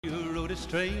rode a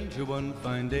stranger one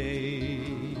fine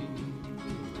day.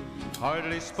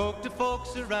 Hardly spoke to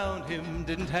folks around him,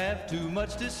 didn't have too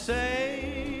much to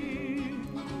say.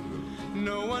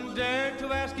 No one dared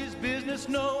to ask his business,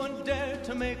 no one dared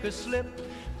to make a slip.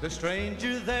 The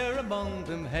stranger there among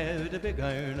them had a big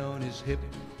iron on his hip,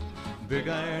 big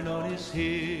iron on his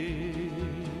hip.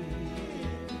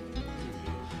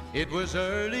 It was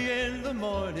early in the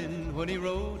morning when he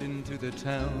rode into the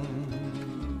town.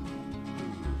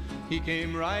 He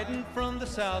came riding from the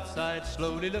south side,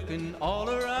 slowly looking all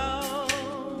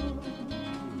around.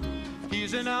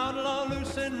 He's an outlaw,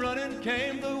 loose and running,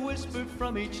 came the whisper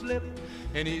from each lip,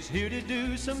 and he's here to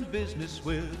do some business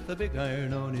with a big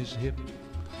iron on his hip,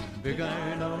 big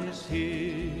iron on his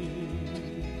hip.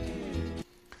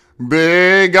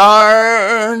 Big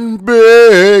iron,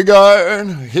 big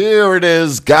iron. Here it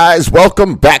is, guys.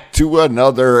 Welcome back to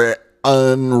another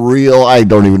unreal, I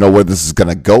don't even know where this is going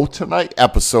to go tonight,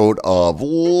 episode of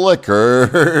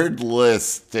Liquored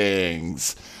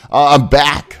Listings. I'm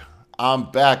back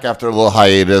after a little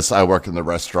hiatus. I work in the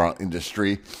restaurant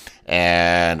industry,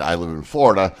 and I live in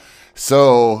Florida.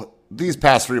 So these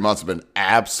past 3 months have been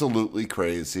absolutely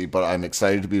crazy, but I'm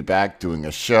excited to be back doing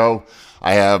a show.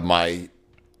 I have my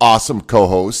awesome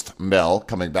co-host, Mel,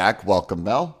 coming back. Welcome,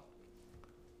 Mel.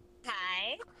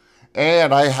 Hi.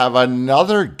 And I have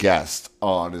another guest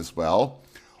on as well.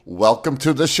 Welcome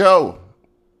to the show.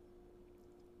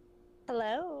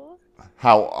 Hello.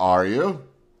 How are you?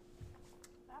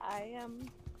 I am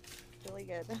really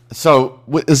good. So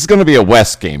this is going to be a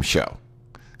West Game show.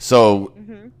 So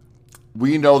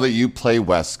we know that you play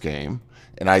West Game,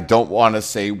 and I don't want to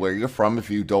say where you're from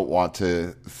if you don't want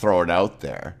to throw it out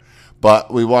there.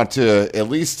 But we want to at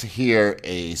least hear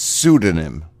a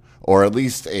pseudonym or at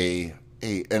least an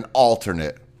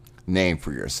alternate name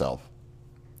for yourself.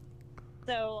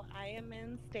 So I am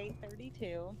in State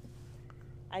 32.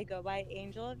 I go by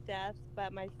Angel of Death,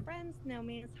 but my friends know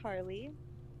me as Harley.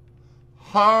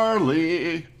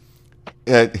 Harley.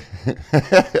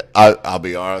 I'll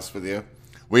be honest with you.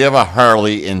 We have a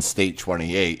Harley in State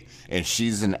 28, and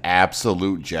she's an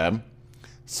absolute gem.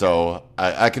 So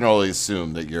I can only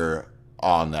assume that you're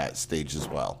on that stage as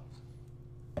well.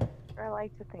 I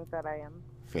like to think that I am.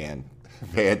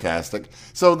 Fantastic.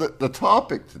 So the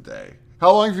topic today,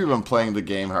 how long have you been playing the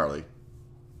game, Harley?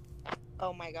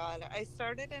 Oh my god. I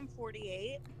started in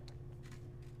 48.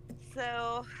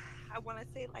 So I want to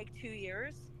say like 2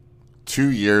 years. 2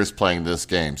 years playing this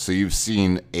game. So you've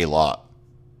seen a lot.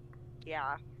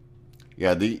 Yeah.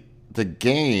 Yeah, the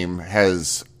game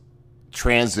has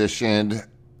transitioned,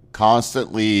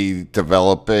 constantly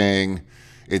developing.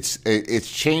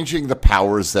 It's changing the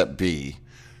powers that be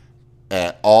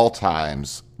at all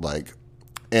times.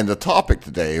 And the topic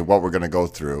today, what we're going to go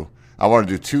through, I want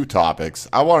to do two topics.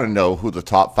 I want to know who the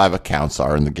top 5 accounts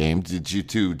are in the game. Did you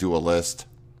two do a list?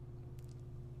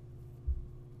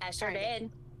 I sure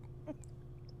did.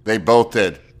 They both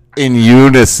did. In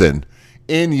unison.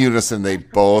 They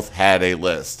both had a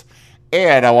list.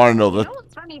 And I want to know You know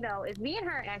what's funny though is me and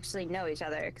her actually know each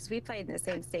other because we played in the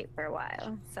same state for a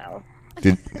while. So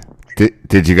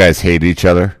Did you guys hate each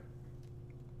other?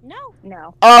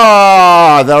 no.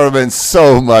 Oh, that would have been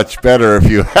so much better if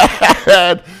you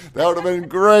had. That would have been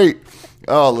great.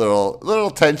 Oh, little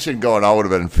tension going on would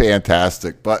have been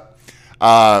fantastic. But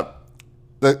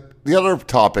the other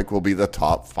topic will be the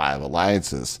top 5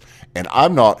 alliances. And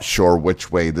I'm not sure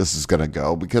which way this is going to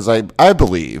go because I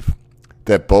believe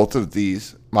that both of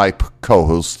these, my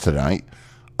co-hosts tonight,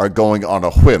 are going on a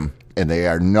whim. And they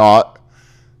are not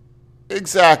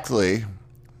exactly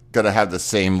going to have the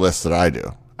same list that I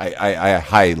do. I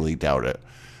highly doubt it.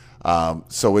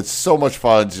 So it's so much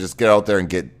fun to just get out there and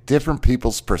get different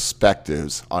people's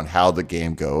perspectives on how the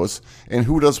game goes and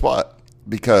who does what.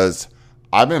 Because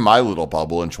I'm in my little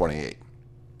bubble in 28.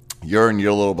 You're in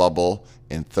your little bubble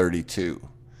in 32.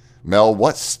 Mel,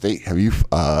 what state have you...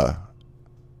 are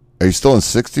you still in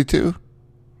 62?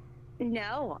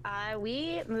 No,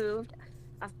 we moved,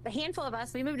 a handful of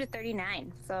us, we moved to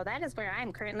 39. So that is where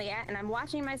I'm currently at. And I'm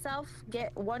watching myself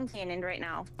get one cannoned right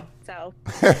now. So,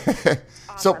 awesome.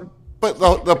 So, but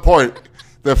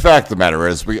the fact of the matter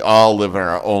is we all live in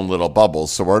our own little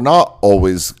bubbles. So we're not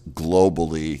always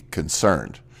globally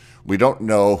concerned. We don't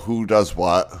know who does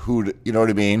what, you know what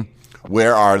I mean?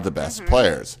 Where are the best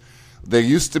players? They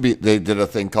did a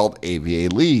thing called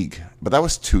AVA League, but that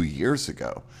was 2 years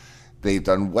ago. They've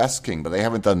done West King, but they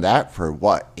haven't done that for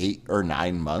 8 or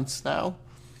 9 months now.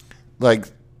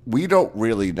 We don't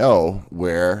really know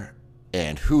where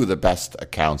and who the best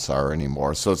accounts are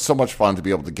anymore. So it's so much fun to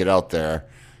be able to get out there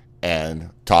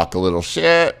and talk a little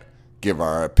shit, give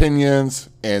our opinions,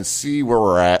 and see where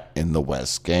we're at in the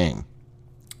West game.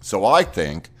 So I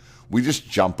think we just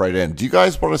jump right in. Do you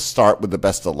guys want to start with the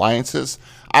best alliances?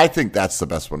 I think that's the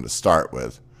best one to start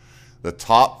with. The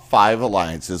top 5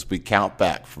 alliances, we count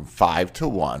back from 5 to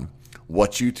 1,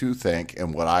 what you two think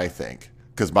and what I think,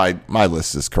 because my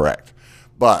list is correct.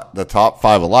 But the top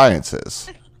 5 alliances,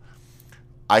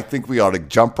 I think we ought to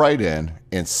jump right in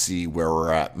and see where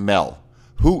we're at. Mel,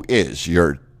 who is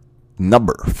your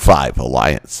number 5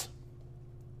 alliance?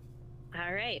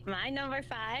 All right, my number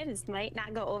 5, this might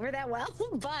not go over that well,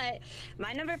 but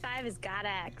my number 5 is God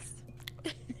X.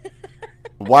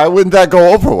 Why wouldn't that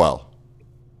go over well?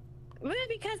 Well,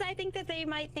 because I think that they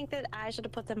might think that I should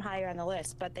have put them higher on the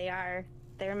list, but they're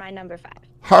my number 5.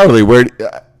 Harley,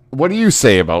 what do you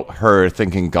say about her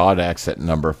thinking God X at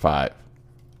number 5?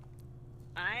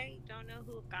 I don't know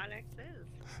who God X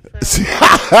is.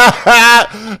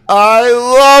 I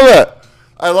love it.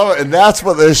 I love it. And that's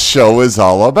what this show is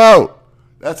all about.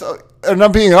 And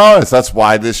I'm being honest, that's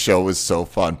why this show is so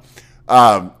fun.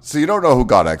 So you don't know who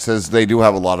God X is. They do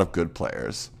have a lot of good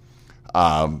players.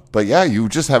 But yeah, you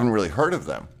just haven't really heard of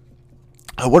them.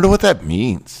 I wonder what that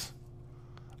means.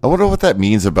 I wonder what that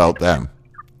means about them.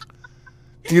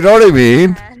 Do you know what I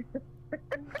mean?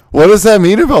 What does that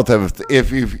mean about them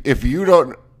if you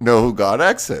don't know who God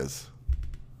X is?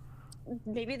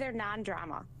 Maybe they're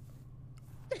non-drama.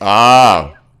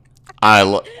 I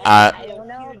don't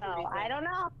know, though. I don't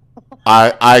know.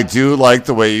 I do like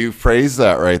the way you phrase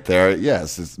that right there.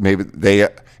 Yes, it's maybe they,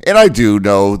 and I do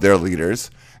know their leaders,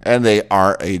 and they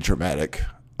aren't a dramatic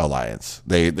alliance.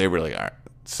 They really aren't.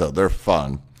 So they're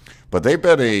fun, but they've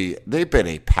been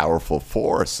a powerful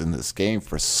force in this game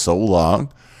for so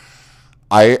long.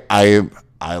 I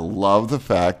love the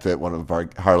fact that one of our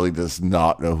Harley does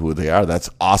not know who they are. That's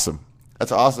awesome.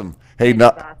 That's awesome. Hey,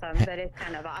 Awesome. That is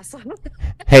kind of awesome.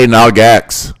 Hey, Nog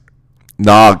X,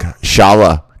 Nog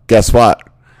Shala. Guess what?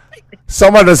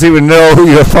 Someone doesn't even know who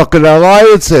your fucking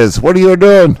alliance is. What are you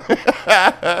doing?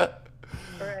 Right.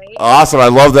 Awesome. I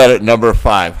love that at number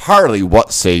 5. Harley,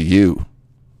 what say you?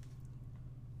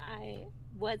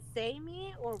 What say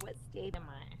me or what state am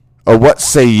I? Or what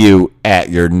say you at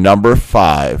your number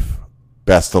 5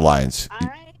 best alliance?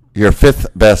 I Your 5th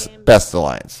best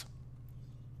alliance.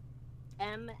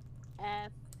 MFTZ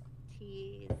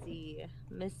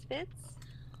Misfits.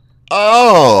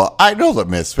 Oh, I know the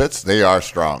Misfits. They are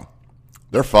strong.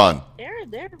 They're fun.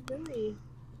 They're really,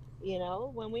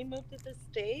 when we moved to the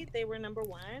state, they were number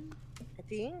 1, I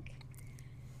think.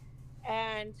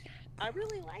 And I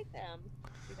really like them.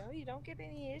 You don't get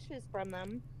any issues from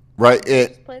them. Right. They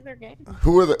just play their game.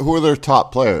 Who are their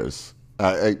top players?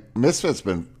 Misfits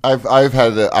been. I've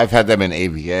had them in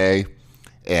AVA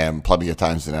and plenty of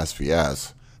times in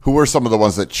SVS. Who are some of the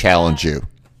ones that challenge you?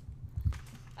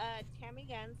 Tammy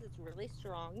Gens is really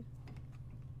strong.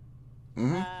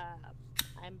 Mm-hmm.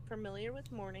 I'm familiar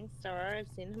with Morningstar. I've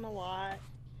seen him a lot.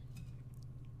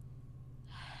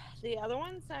 The other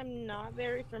ones I'm not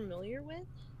very familiar with,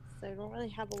 so I don't really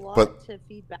have a lot to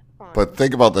feedback on. But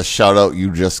think about the shout out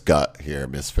you just got here,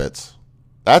 Misfits.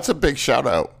 That's a big shout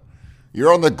out.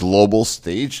 You're on the global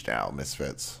stage now,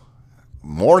 Misfits.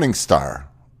 Morningstar.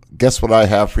 Guess what I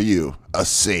have for you? A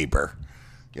saber.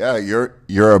 Yeah,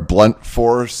 you're a blunt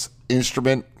force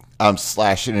instrument. I'm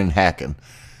slashing and hacking.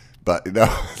 But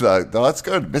that's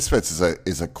good. Misfits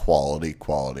is a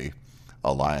quality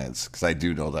alliance because I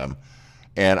do know them.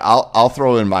 And I'll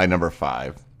throw in my number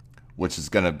 5, which is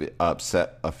going to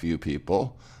upset a few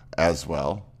people as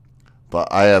well.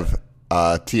 But I have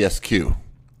TSQ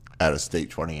out of State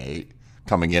 28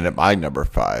 coming in at my number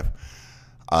 5.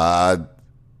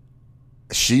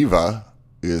 Shiva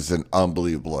is an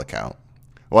unbelievable account.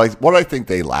 Well, what I think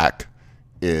they lack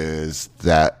is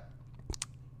that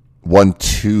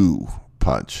 1-2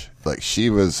 punch. Like,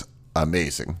 Shiva's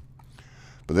amazing,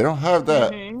 but they don't have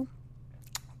that. Mm-hmm.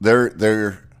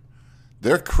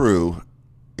 Their crew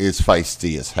is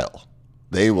feisty as hell.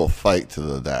 They will fight to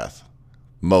the death,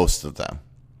 most of them.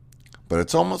 But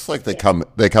it's almost like they come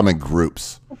in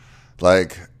groups.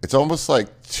 Like, it's almost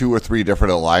like 2 or 3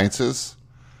 different alliances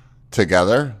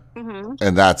together,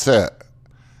 and that's it,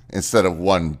 instead of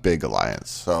one big alliance.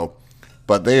 So,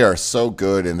 but they are so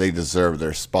good, and they deserve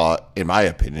their spot, in my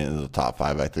opinion, in the top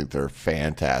 5. I think they're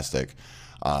fantastic.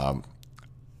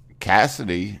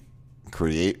 Cassidy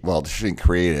she didn't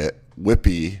create it.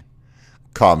 Whippy,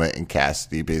 Comet, and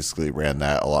Cassidy basically ran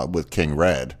that along with King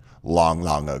Red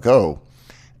long ago,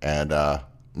 and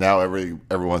now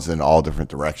everyone's in all different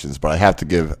directions. But I have to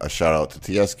give a shout out to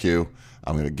TSQ.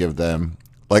 I'm going to give them,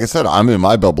 like I said, I'm in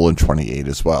my bubble in 28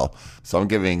 as well. So I'm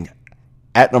giving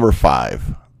at number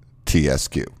 5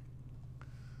 TSQ.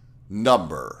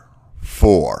 number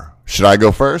 4. Should I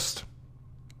go first?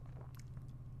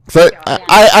 So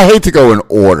I hate to go in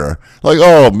order. Like,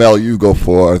 oh, Mel, you go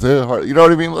fourth. You know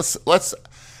what I mean? Let's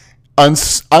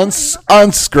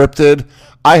unscripted.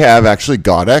 I have actually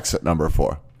God X at number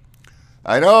 4.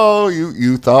 I know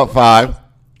you thought 5.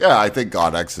 Yeah, I think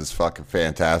God X is fucking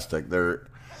fantastic. They're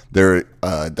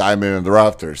diamond in the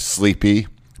rough. They're sleepy,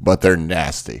 but they're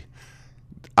nasty.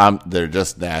 They're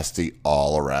just nasty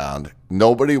all around.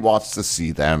 Nobody wants to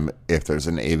see them if there's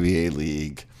an AVA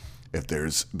league. If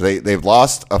they've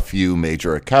lost a few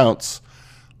major accounts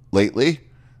lately,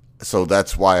 so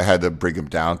that's why I had to bring them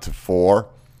down to 4.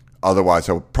 Otherwise,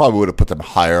 I probably would have put them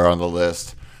higher on the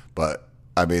list. But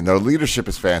I mean, their leadership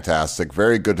is fantastic,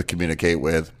 very good to communicate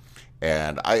with,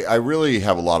 and I really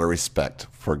have a lot of respect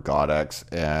for GodX.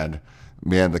 And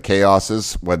man, the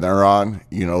Chaoses, when they're on,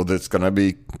 that's going to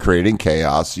be creating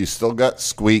chaos. You still got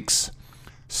Squeaks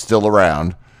still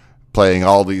around, playing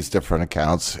all these different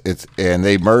accounts. And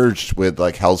they merged with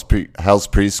like Hell's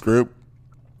Priest group.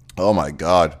 Oh my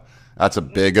God, that's a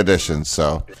big addition.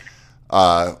 So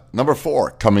number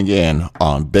 4 coming in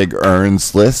on Big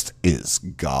Earn's list is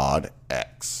God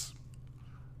X.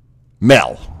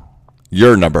 Mel,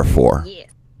 you're number 4. Yeah.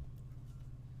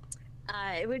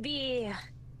 It would be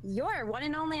your one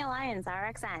and only alliance,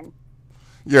 RXN.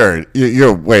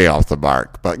 You're way off the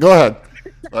mark, but go ahead.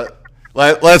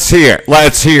 Let's hear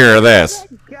this.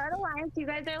 Good alliance. You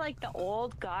guys are like the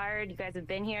old guard. You guys have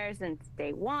been here since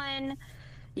day 1.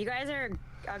 You guys are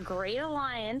a great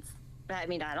alliance. I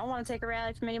mean, I don't want to take a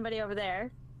rally from anybody over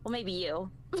there. Well, maybe you.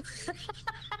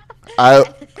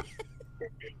 But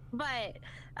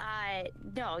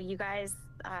no, you guys.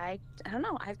 I don't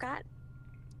know. I've got,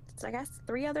 I guess,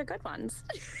 3 other good ones.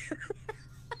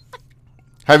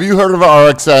 Have you heard of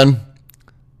RXN,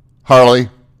 Harley?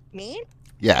 Me?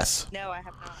 Yes. No, I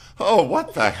have not. Oh,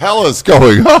 what the hell is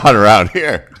going on around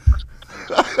here?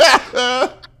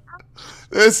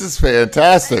 This is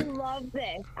fantastic. I love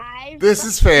this. This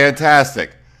is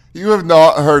fantastic. You have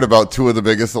not heard about 2 of the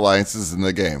biggest alliances in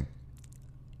the game.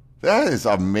 That is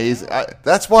amazing.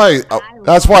 That's why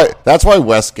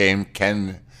West Game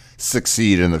can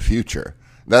succeed in the future.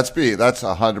 That's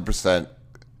 100%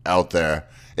 out there.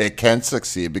 It can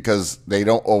succeed because they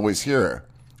don't always hear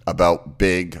about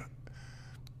big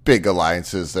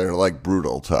alliances that are like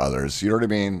brutal to others. You know what I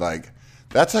mean? Like,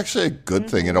 that's actually a good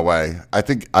thing in a way. I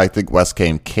think West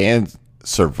Game can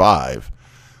survive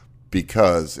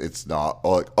because it's not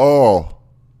like,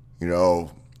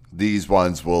 these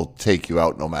ones will take you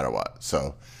out no matter what.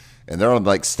 So, and they're on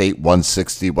like state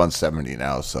 160, 170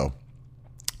 now. So,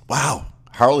 wow,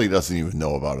 Harley doesn't even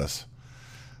know about us.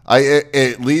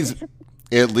 It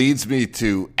leads me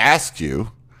to ask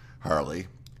you, Harley,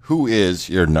 who is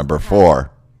your number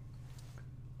 4?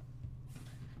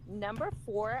 Number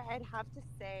 4, I'd have to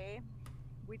say,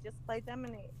 we just played them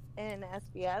in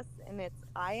SBS, and it's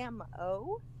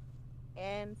IMO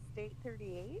and State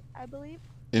 38, I believe.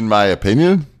 In my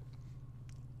opinion.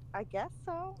 I guess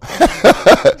so.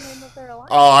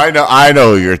 Oh, I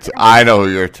know who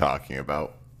you're talking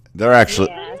about. They're actually,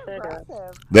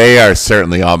 they are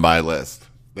certainly on my list.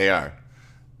 They are.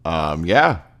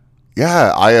 Yeah,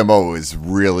 IMO is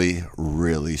really,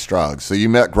 really strong. So you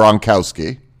met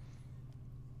Gronkowski.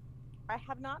 I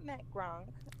have not met Gronk.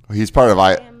 He's part of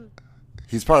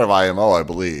IMO, I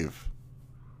believe.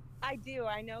 I do.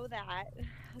 I know that.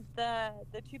 The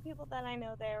 2 people that I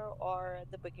know there are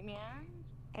the Boogeyman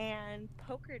and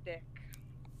Poker Dick.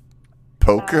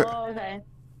 Poker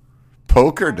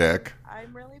Dick.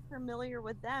 I'm really familiar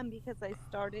with them because I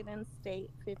started in State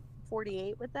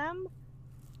 48 with them,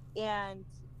 and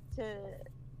to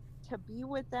be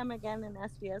with them again in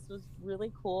SBS was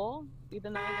really cool,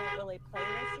 even though I didn't really play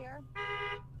this year.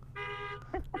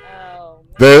 Oh,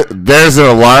 there's an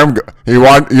alarm. You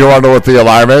want to know what the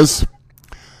alarm is?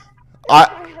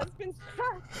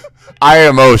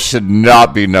 IMO should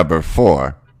not be number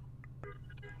 4.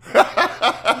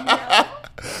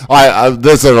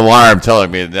 There's an alarm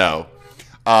telling me no.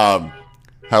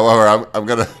 However, I'm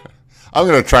gonna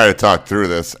try to talk through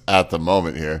this at the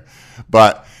moment here,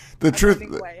 but the truth of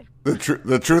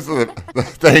the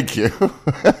thank you.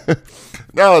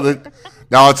 No,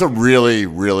 it's a really,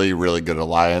 really, really good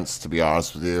alliance, to be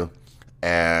honest with you,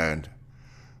 and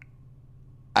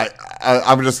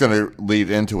I'm just gonna lead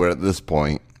into it at this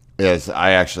point. Is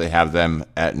I actually have them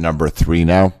at number 3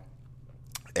 now,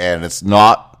 and it's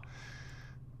not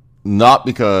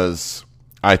because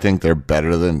I think they're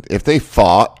better than, if they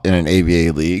fought in an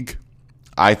AVA league,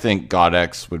 I think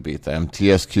GodX would beat them.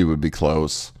 TSQ would be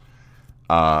close,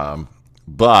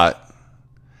 but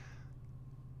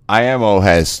IMO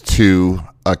has 2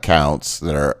 accounts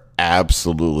that are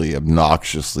absolutely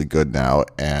obnoxiously good now,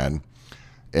 and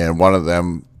one of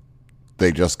them,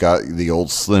 they just got the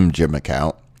old Slim Jim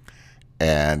account,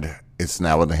 and it's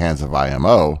now in the hands of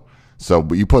IMO. So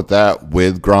you put that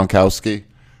with Gronkowski,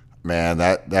 man,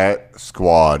 that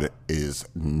squad is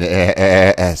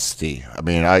nasty. I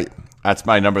mean, that's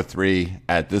my number 3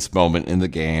 at this moment in the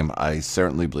game. I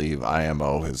certainly believe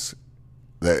IMO is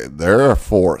they're a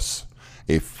force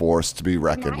to be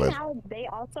reckoned with. Now they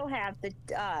also have the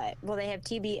they have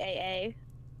TBAA,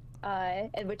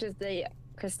 which is the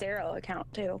Cristero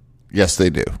account too. Yes,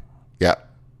 they do. Yeah.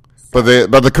 But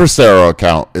the Cristero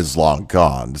account is long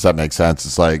gone. Does that make sense?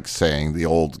 It's like saying the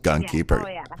old Gunkeeper.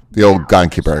 Yeah. The old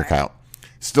Gunkeeper account.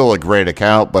 Still a great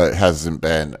account, but hasn't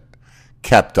been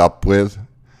kept up with.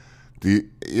 You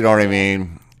know what I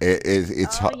mean?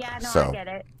 It's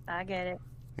I get it.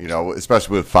 You know,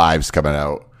 especially with 5s coming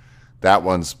out. That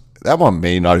one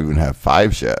may not even have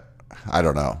 5s yet. I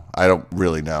don't know. I don't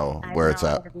really know where it's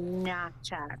at. I have not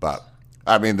checked. But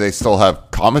I mean, they still have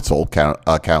Comet's old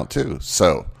account too.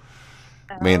 So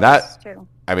I mean that's true.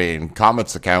 I mean,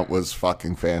 Comet's account was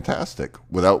fucking fantastic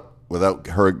without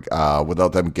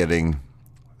them getting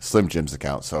Slim Jim's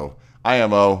account. So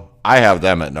IMO, I have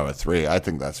them at number 3. I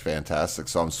think that's fantastic.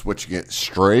 So I'm switching it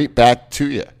straight back to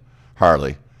you,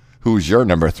 Harley. Who's your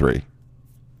number 3?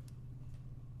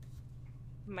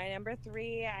 My number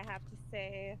 3, I have to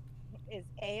say, is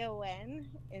AON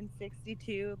in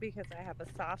 62 because I have a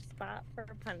soft spot for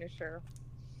Punisher.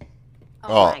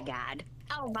 Oh my god.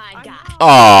 Oh my god.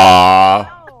 Aww.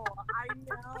 I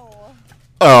know.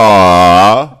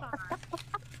 Aww.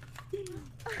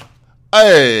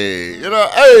 Hey,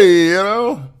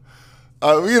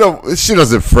 she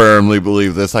doesn't firmly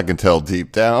believe this. I can tell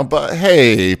deep down. But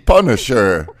hey,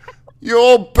 Punisher, you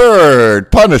old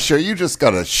bird, Punisher, you just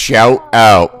got to shout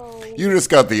out. You just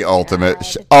got the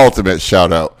ultimate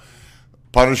shout out.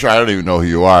 Punisher, I don't even know who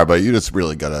you are, but you just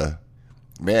really got to,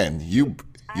 man, you're.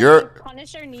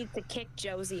 Punisher needs to kick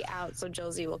Josie out so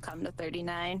Josie will come to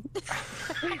 39.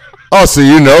 Oh, so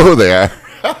you know who they are.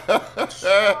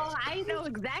 Oh, I know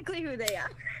exactly who they are.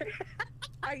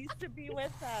 I used to be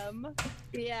with them.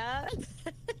 Yeah.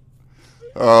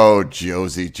 Oh,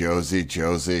 Josie.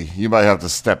 You might have to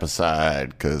step aside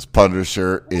because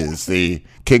Punisher is the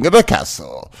king of the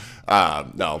castle.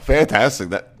 No, fantastic.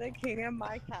 The king of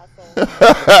my castle.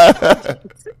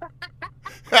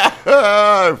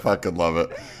 I fucking love it.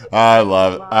 I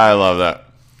love that.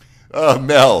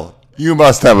 Mel, you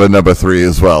must have a number 3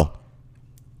 as well.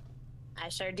 I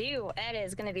sure do. It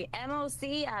is going to be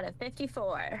MOC out of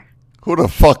 54. Who the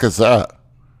fuck is that?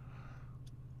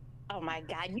 Oh my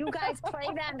god, you guys play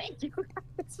them. You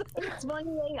guys play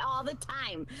 28 all the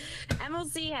time.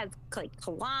 MLC has like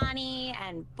Kalani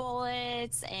and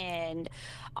Bullets and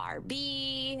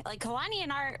RB. Like Kalani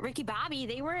and Ricky Bobby,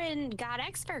 they were in God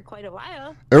X for quite a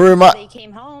while. They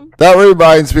came home. That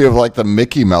reminds me of like the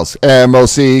Mickey Mouse.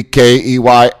 MOCKEY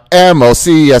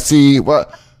MOCSE.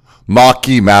 What?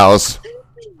 Mocky Mouse.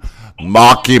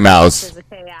 Mocky Mouse.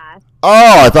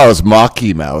 Oh, I thought it was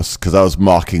Mocky Mouse because I was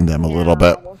mocking them a little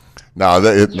bit. No,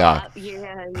 no.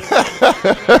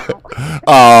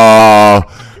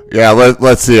 Yeah,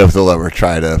 let's see if they'll ever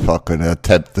try to fucking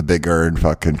attempt the big earn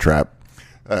fucking trap,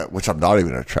 which I'm not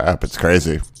even a trap. It's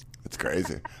crazy.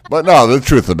 But no, the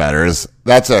truth of the matter is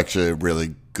that's actually a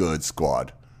really good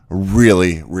squad.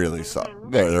 Really, really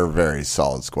solid. They're a very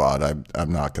solid squad.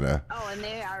 I'm not gonna. Oh, and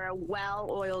they are a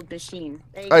well-oiled machine.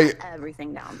 They got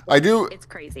everything down. It's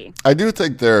crazy. I do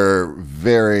think they're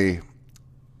very.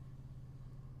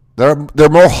 They're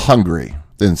more hungry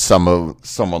than someone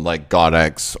like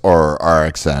GodX or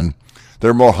RXN.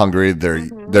 They're more hungry.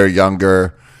 They're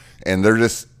younger, and they're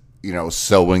just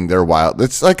sowing their wild.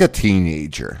 It's like a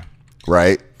teenager,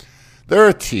 right? They're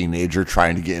a teenager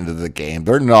trying to get into the game.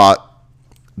 They're not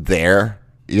there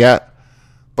yet,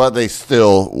 but they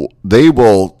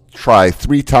will try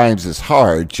 3 times as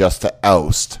hard just to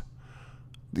oust,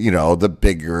 the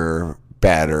bigger,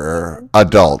 badder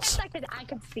adults. I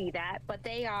could see that, but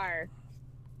they are,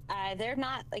 they're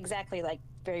not exactly like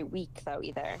very weak though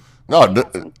either. No,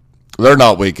 they're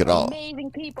not weak at all.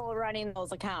 Amazing people running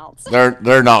those accounts.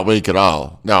 They're not weak at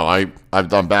all. No, I've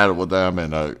done battle with them,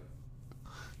 and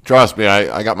trust me,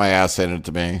 I got my ass handed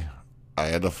to me. I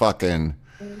had to fucking.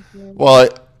 Well,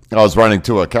 I was running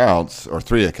 2 accounts or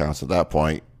 3 accounts at that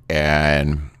point,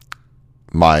 and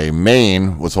my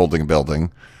main was holding a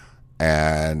building,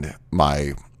 and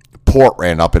my port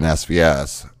ran up in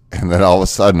SVS, and then all of a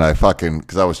sudden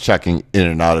because I was checking in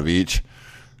and out of each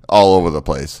all over the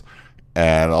place,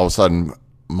 and all of a sudden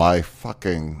my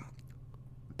fucking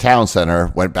town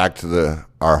center, went back to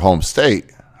our home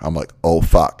state. I'm like, oh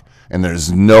fuck. And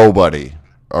there's nobody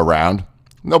around,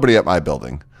 nobody at my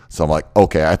building. So I'm like,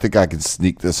 okay, I think I can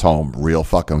sneak this home real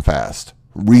fucking fast.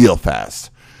 Real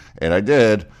fast. And I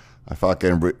did. I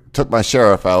fucking took my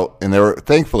sheriff out, and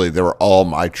thankfully they were all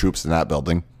my troops in that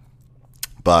building.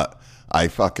 But I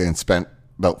fucking spent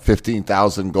about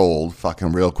 15,000 gold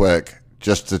fucking real quick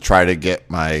just to try to get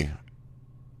my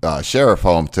sheriff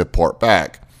home to port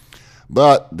back.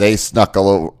 But they snuck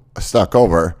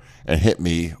over and hit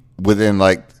me within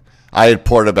I had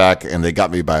ported back, and they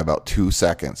got me by about 2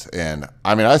 seconds. And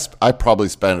I mean, I probably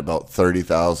spent about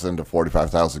 30,000 to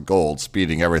 45,000 gold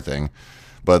speeding everything,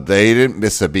 but they didn't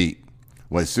miss a beat.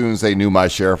 As soon as they knew my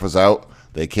sheriff was out,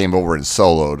 they came over and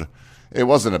soloed. It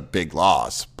wasn't a big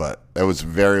loss, but it was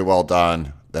very well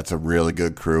done. That's a really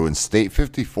good crew. And State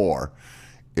 54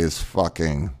 is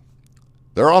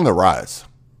they're on the rise.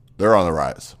 They're on the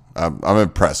rise. I'm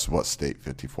impressed with what State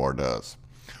 54 does.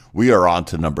 We are on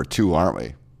to number 2, aren't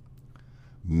we?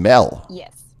 Mel.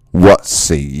 Yes. What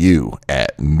say you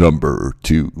at number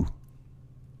 2?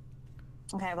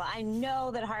 Okay, well, I know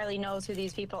that Harley knows who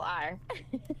these people are.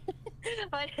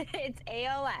 But it's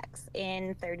AOX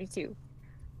in 32.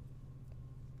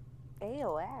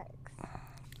 AOX.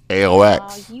 AOX.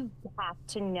 Oh, you have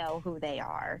to know who they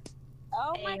are.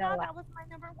 Oh my god, AOX. that was my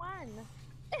number 1.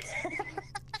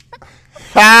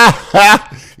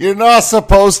 You're not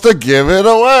supposed to give it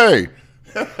away.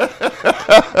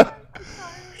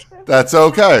 That's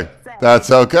okay.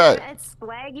 That's okay. It's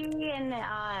Swaggy and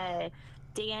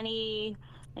Danny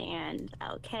and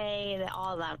LK,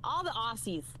 all the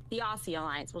Aussies, the Aussie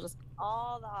Alliance. We'll just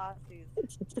All the Aussies.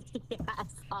 yes,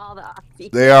 all the Aussies.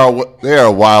 They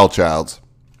are wild childs.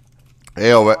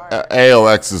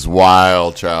 AOX is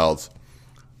wild childs.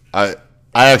 I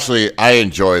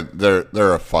enjoy.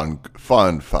 They're a fun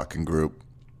fucking group.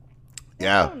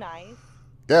 Yeah. So nice.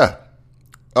 Yeah.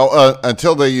 Oh,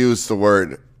 until they use the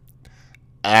word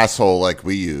asshole like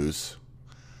we use.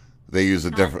 They use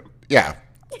a different. Yeah.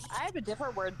 I have a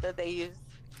different word that they use.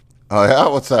 Oh yeah.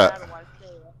 What's I that? don't want to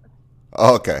say it.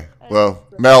 Oh, okay. Well,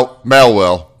 Mel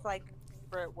will. It's like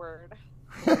my favorite word.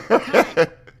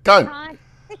 Cunt.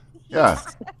 Yeah.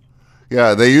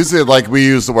 Yeah. They use it like we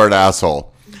use the word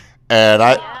asshole. And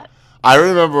I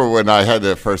remember when I had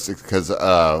the first, because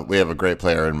we have a great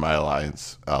player in my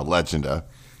alliance, Legenda,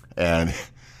 and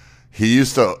he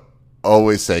used to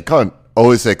always say cunt,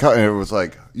 and it was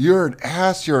like, you're an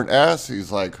ass.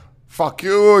 He's like, fuck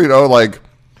you, he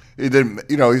didn't,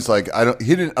 he's like,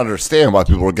 he didn't understand why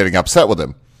people were getting upset with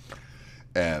him.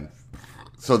 And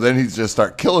so then he'd just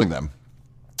start killing them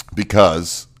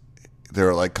because they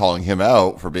were like calling him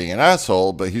out for being an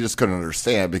asshole, but he just couldn't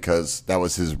understand because that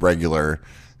was his regular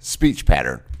speech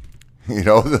pattern. He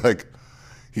says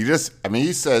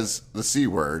the C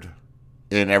word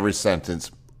in every sentence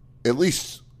at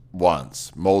least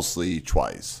once, mostly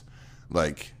twice.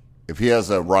 Like if he has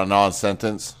a run-on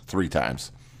sentence 3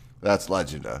 times, that's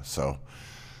Legenda. So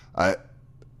I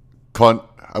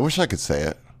wish I could say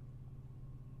it,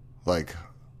 like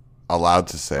allowed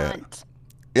to say it.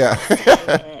 Yeah.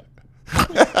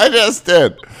 I just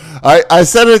did. I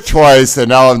said it twice, and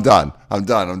now I'm done. I'm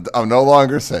no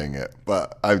longer saying it,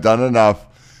 but I've done enough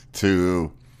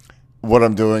to. What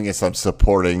I'm doing is I'm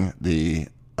supporting the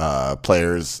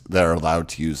players that are allowed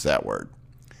to use that word.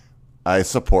 I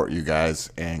support you guys,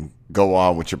 and go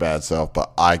on with your bad self,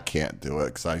 but I can't do it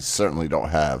because I certainly don't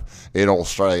have an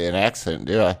Australian accent,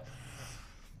 do I?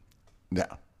 No.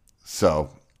 So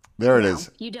there it is.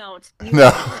 You don't.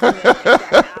 No. You're the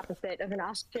exact opposite of an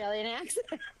Australian accent.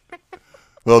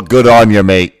 Well, good on you,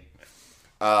 mate.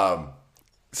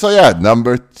 So yeah,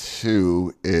 number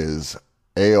 2 is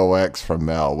AOX from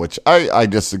Mel, which I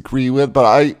disagree with,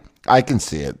 but I can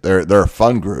see it. They're a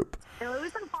fun group.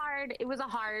 It was a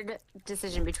hard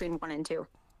decision between 1 and 2.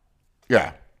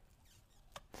 Yeah.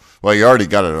 Well, you already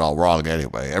got it all wrong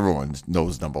anyway. Everyone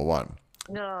knows number 1.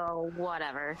 No,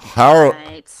 whatever.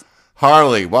 Right.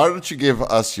 Harley, why don't you give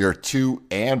us your 2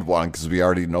 and 1, because we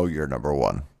already know your number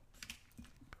 1.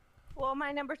 Well,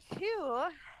 my number 2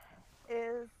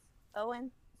 is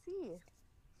ONC.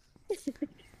 He's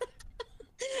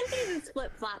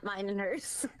flip-flop mine and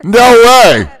hers. No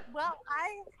way! Well,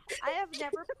 I have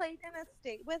never played in a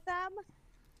state with them,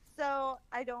 so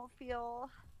I don't feel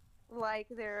like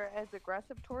they're as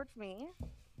aggressive towards me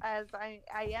as I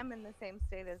am in the same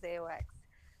state as AOX.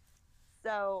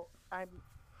 So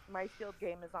my shield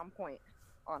game is on point,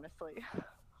 honestly.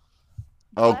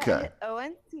 Okay. But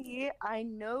ONC, I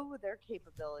know their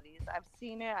capabilities. I've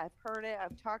seen it. I've heard it.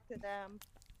 I've talked to them.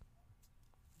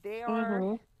 They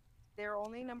they're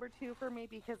only number 2 for me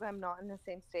because I'm not in the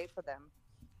same state for them.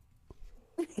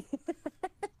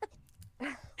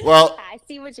 Well, I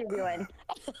see what you're doing.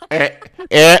 and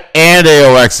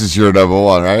AOX is your number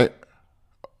 1, right?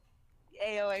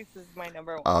 AOX is my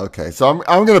number 1. Okay, so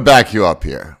I'm going to back you up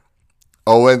here.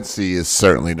 ONC is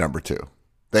certainly number 2.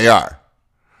 They are.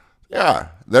 They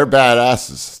are. They're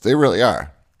badasses. They really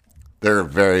are. They're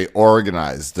very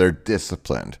organized. They're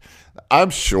disciplined. I'm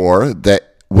sure that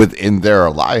within their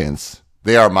alliance,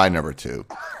 they are my number 2.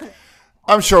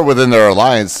 I'm sure within their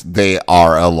alliance, they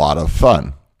are a lot of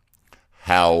fun.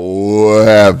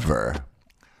 However,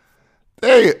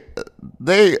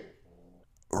 they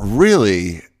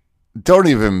really don't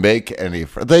even make any.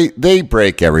 They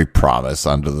break every promise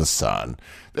under the sun.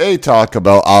 They talk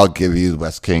about, I'll give you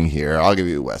West King here, I'll give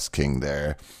you West King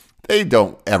there. They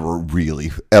don't ever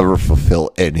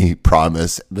fulfill any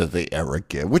promise that they ever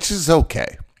give, which is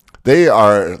okay. They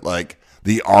are like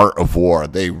the art of war.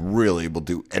 They really will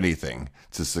do anything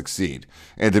to succeed.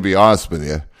 And to be honest with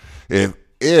you,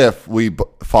 if we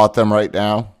fought them right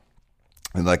now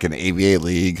in like an AVA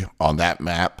league on that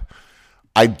map,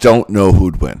 I don't know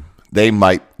who'd win. They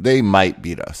might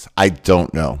beat us. I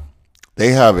don't know.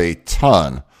 They have a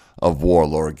ton of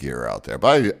Warlord gear out there,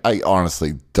 but I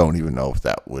honestly don't even know if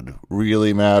that would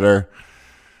really matter.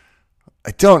 I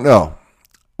don't know.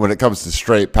 When it comes to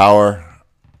straight power,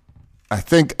 I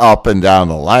think up and down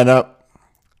the lineup,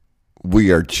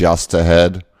 we are just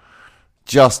ahead,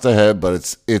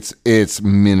 but it's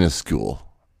minuscule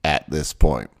at this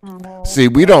point. Oh, See,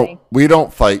 we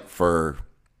don't fight for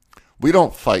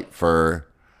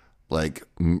like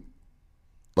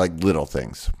little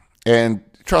things. And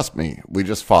trust me, we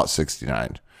just fought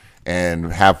 69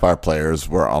 and half our players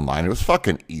were online. It was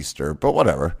fucking Easter, but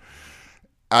whatever.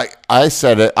 I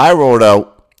said it. I wrote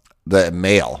out the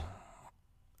mail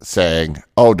saying,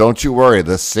 "Oh, don't you worry,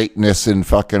 the Satanists in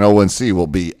fucking ONC will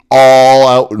be all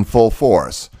out in full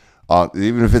force,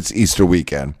 even if it's Easter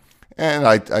weekend." And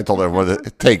I told everyone to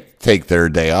take their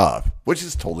day off, which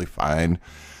is totally fine.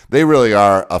 They really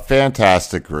are a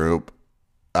fantastic group.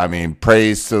 I mean,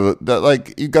 praise to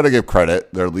you got to give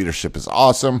credit. Their leadership is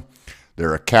awesome.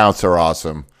 Their accounts are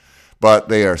awesome, but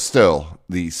they are still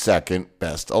the second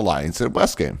best alliance in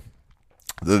West Game.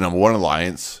 The number 1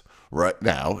 alliance right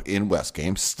now in West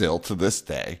Game, still to this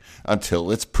day, until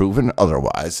it's proven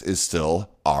otherwise, is still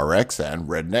RXN,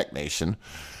 Redneck Nation.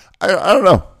 I don't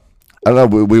know.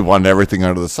 We've won everything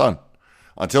under the sun.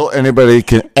 Until anybody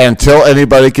can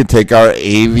take our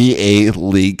AVA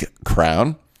League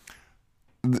crown.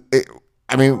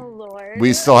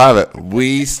 We still have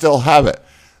it.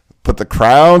 Put the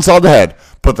crowns on the head.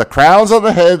 Put the crowns on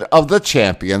the head of the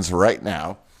champions right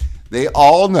now. They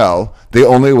all know the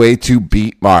only way to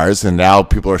beat Mars, and now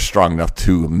people are strong enough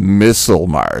to missile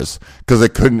Mars because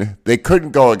they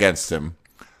couldn't go against him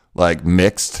like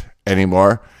mixed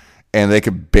anymore, and they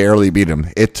could barely beat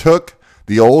him. It took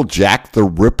the old Jack the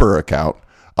Ripper account,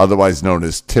 otherwise known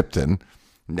as Tipton,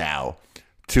 now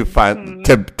to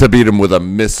beat him with a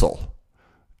missile,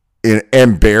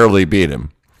 and barely beat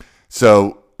him.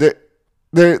 So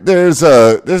there's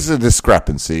a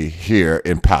discrepancy here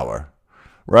in power,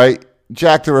 right?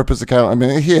 Jack the Ripper's account, I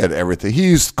mean, he had everything. He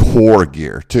used core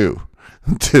gear too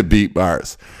to beat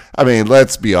Mars. I mean,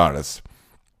 let's be honest.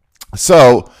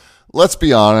 So let's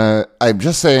be honest. I'm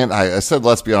just saying, I said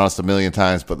let's be honest a million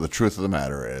times, but the truth of the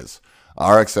matter is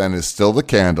RXN is still the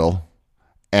candle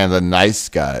and the nice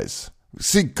guys.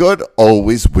 See, good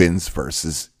always wins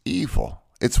versus evil.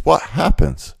 It's what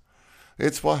happens.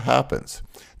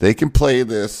 They can play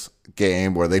this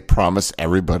game where they promise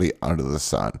everybody under the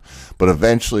sun, but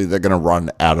eventually they're going to run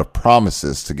out of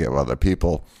promises to give other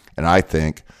people. And I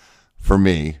think, for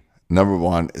me, number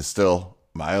 1 is still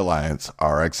my alliance,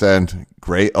 RXN.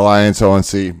 Great alliance,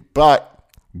 ONC, but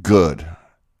good.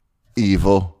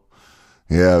 Evil.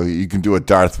 Yeah, you can do a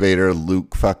Darth Vader,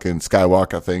 Luke fucking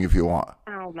Skywalker thing if you want.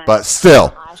 Oh my but still,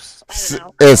 gosh. I don't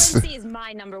know. it's ONC is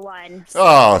my number 1.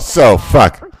 so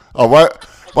fuck. Oh,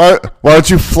 why don't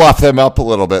you fluff them up a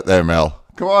little bit there, Mel?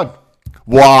 Come on.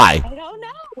 Why? I don't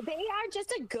know. They are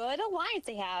just a good alliance.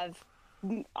 They have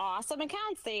awesome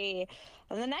accounts.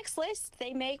 On the next list,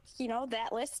 they make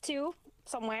that list too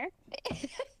somewhere.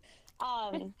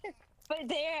 But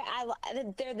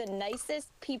they're the nicest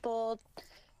people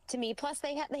to me. Plus,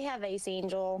 they have Ace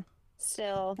Angel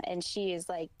still, and she is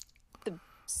like the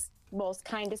most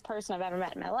kindest person I've ever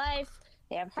met in my life.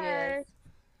 They have her.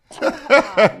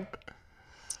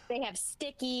 They have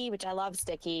Sticky, which I love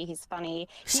Sticky. He's funny.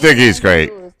 Sticky's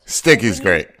great. Sticky's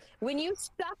great. When you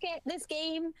suck at this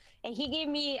game, and he gave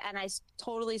me, and I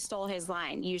totally stole his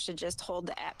line, you should just hold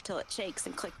the app till it shakes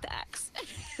and click the X.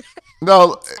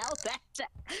 No,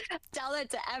 Tell that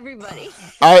to everybody.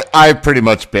 I pretty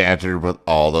much bantered with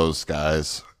all those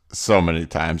guys so many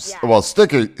times. Yeah. Well,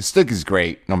 Sticky's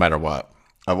great no matter what.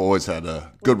 I've always had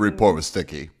a good rapport with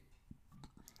Sticky.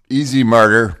 Easy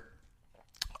Murder,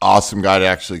 awesome guy to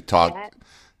actually talk.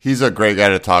 He's a great guy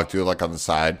to talk to, like on the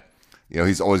side. You know,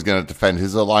 he's always going to defend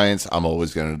his alliance. I'm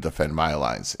always going to defend my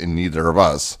alliance, and neither of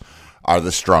us are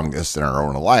the strongest in our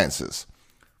own alliances,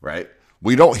 right?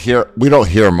 We don't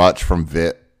hear much from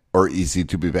Vit or Easy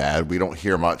to be Bad. We don't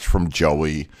hear much from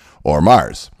Joey or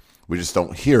Mars. We just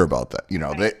don't hear about that. You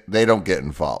know, they don't get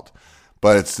involved.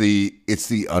 But it's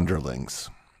the underlings.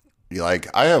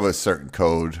 Like, I have a certain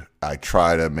code. I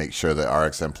try to make sure that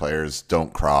RXM players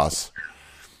don't cross.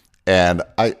 And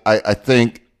I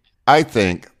think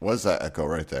what's that echo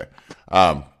right there?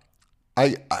 I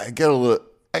get a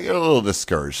little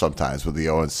discouraged sometimes with the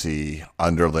ONC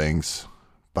underlings,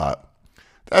 but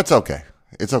that's okay.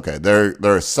 It's okay.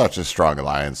 They're such a strong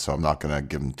alliance, so I'm not gonna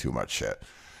give them too much shit.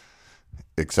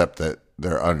 Except that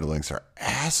their underlings are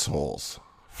assholes.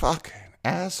 Fucking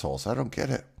assholes. I don't get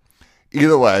it.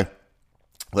 Either way,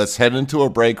 let's head into a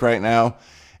break right now,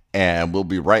 and we'll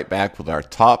be right back with our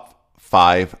top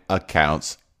 5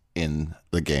 accounts in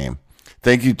the game.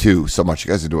 Thank you too so much.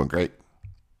 You guys are doing great.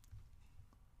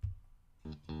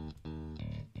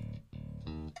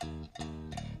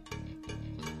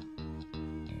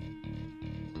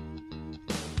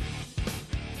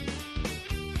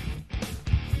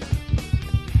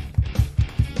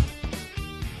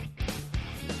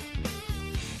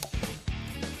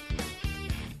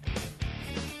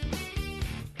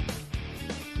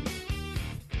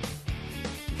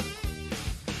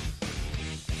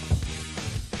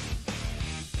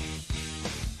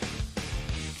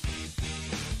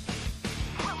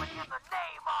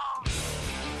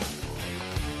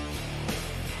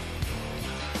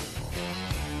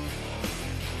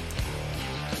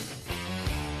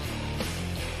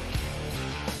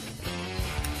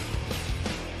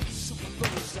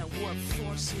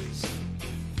 forces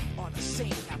are the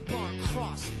same that burn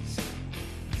crosses.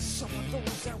 Some of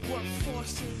those that work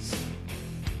forces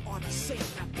are the same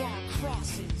that burn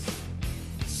crosses.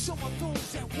 Some of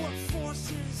those that work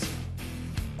forces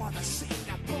are the same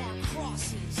that burn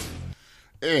crosses.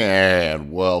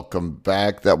 And welcome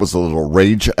back. That was a little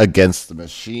Rage Against the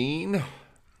Machine.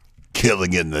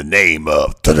 Killing in the name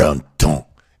of dun-dun-dun.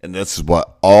 And this is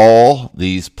what all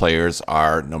these players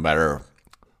are, no matter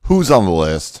who's on the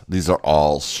list. These are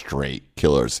all straight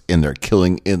killers, and they're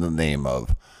killing in the name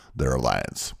of their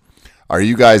alliance. Are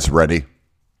you guys ready?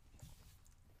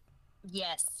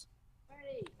 Yes.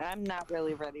 I'm not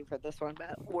really ready for this one,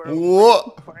 but we're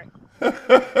Whoa. ready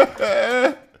for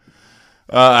it.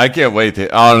 I can't wait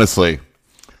to, honestly.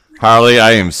 Harley,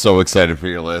 I am so excited for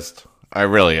your list. I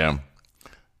really am.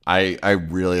 I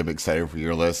really am excited for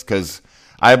your list because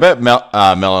I bet Mel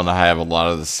and I have a lot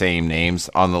of the same names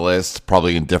on the list,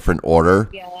 probably in different order.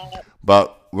 Yeah.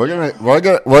 But we're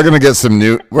gonna get some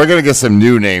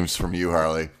new names from you,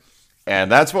 Harley,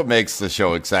 and that's what makes the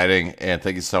show exciting. And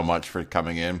thank you so much for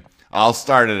coming in. I'll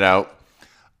start it out.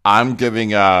 I'm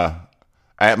giving at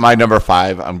my number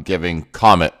 5. I'm giving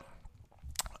Comet.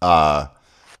 My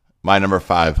number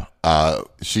 5.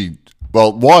 She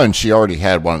already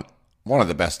had one of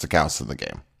the best accounts in the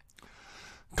game.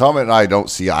 Comet and I don't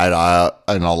see eye to eye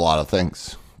in a lot of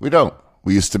things. We don't.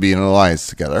 We used to be in an alliance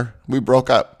together. We broke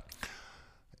up.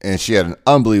 And she had an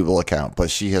unbelievable account, but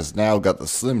she has now got the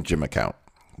Slim Jim account,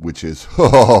 which is,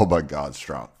 oh my God,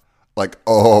 strong. Like,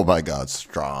 oh my God,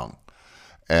 strong.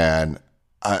 And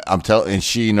I'm telling, and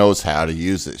she knows how to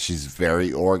use it. She's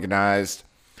very organized.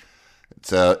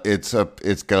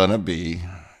 It's gonna be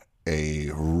a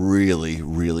really,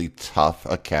 really tough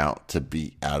account to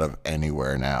beat out of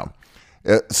anywhere now.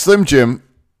 Slim Jim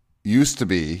used to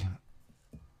be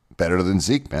better than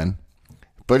Zeke, man,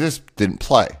 but just didn't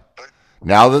play.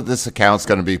 Now that this account's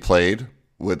going to be played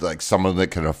with like someone that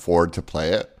can afford to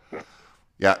play it,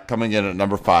 yeah, coming in at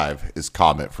number 5 is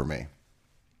Comet for me.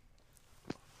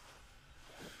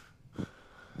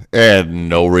 And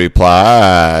no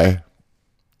reply.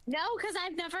 No, because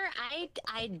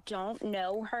I don't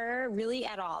know her really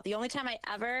at all. The only time I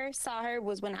ever saw her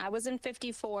was when I was in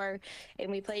 54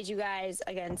 and we played you guys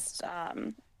against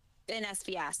in SVS.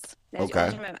 That's the only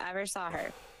time I ever saw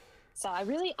her. So I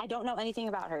don't know anything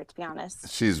about her, to be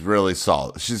honest. She's really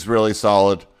solid. She's really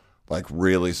solid, like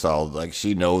really solid. Like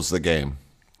she knows the game.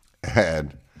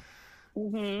 And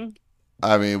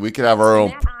I mean, we can have our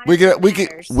own. We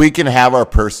can have our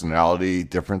personality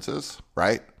differences,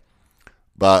 right?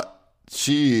 But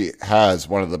she has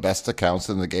one of the best accounts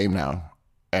in the game now,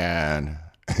 and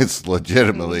it's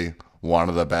legitimately one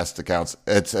of the best accounts.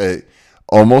 It's a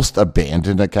almost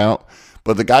abandoned account,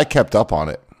 but the guy kept up on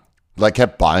it, like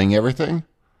kept buying everything,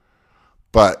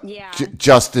 but Yeah.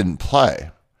 just didn't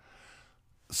play.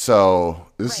 So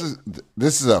this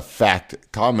is a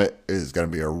fact. Comet is going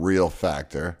to be a real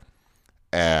factor,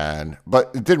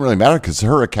 but it didn't really matter because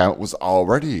her account was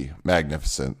already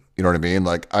magnificent. You know what I mean?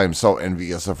 Like, I'm so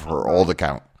envious of her old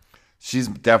account. She's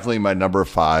definitely my number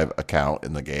 5 account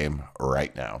in the game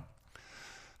right now.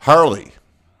 Harley,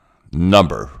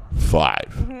 number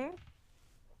 5.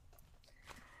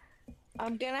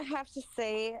 I'm gonna have to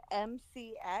say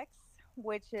MCX,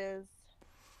 which is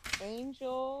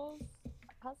Angel's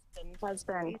husband.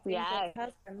 Husband, He's yeah. Angel's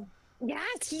husband.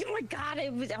 Yes. Oh my God.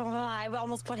 I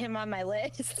almost put him on my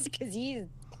list because he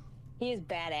is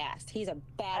badass. He's a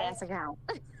badass account.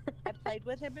 I played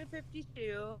with him in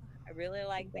 52. I really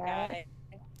like the Yeah. guy.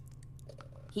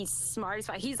 He's smart as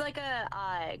fuck. He's like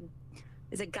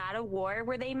is it God of War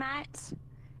where they met?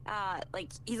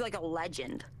 Like he's like a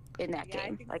legend in that Yeah, I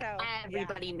game. think Like so.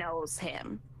 everybody knows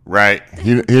him. Right.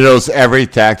 He knows every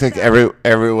tactic,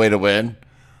 every way to win.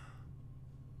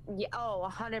 Yeah,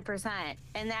 100%.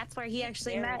 And that's where he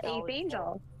actually Very met Ape knowledgeable.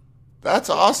 Angel. That's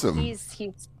awesome. He's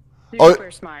Oh,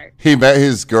 super smart. He met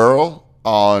his girl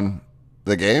on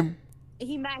the game.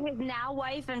 He met his now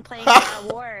wife and playing God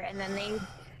of War, and then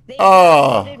they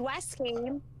Oh. did West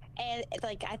game, and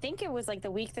like I think it was like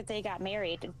the week that they got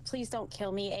married. Please don't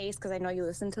kill me, Ace, because I know you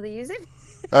listen to the music.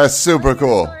 That's super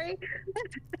cool. Sorry.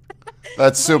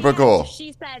 That's super But yeah, cool.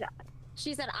 She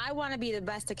said I want to be the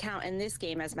best account in this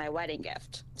game as my wedding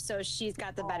gift. So she's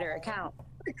got the better account.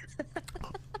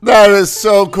 That is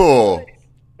so cool.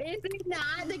 Is it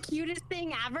not the cutest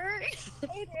thing ever?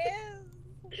 It is.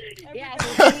 Yeah,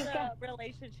 Everybody he's needs got- a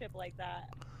relationship like that.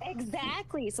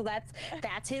 Exactly. So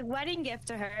that's his wedding gift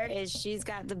to her. Is she's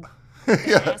got the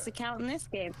Yeah. best account in this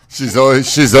game. She's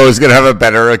always gonna have a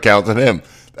better account than him.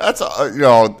 That's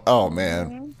oh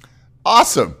man,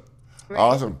 awesome,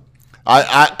 awesome.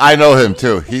 I know him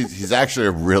too. He's actually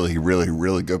a really really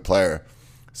really good player.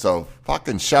 So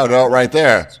fucking shout out right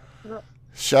there.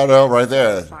 Shout out right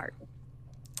there. Smart.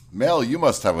 Mel, you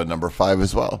must have a number 5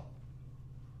 as well.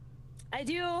 I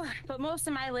do, but most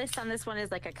of my list on this one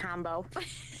is like a combo.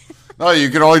 No, you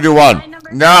can only do one. My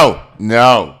number- No.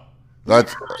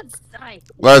 Let's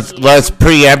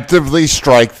preemptively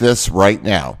strike this right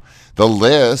now. The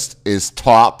list is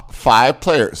top 5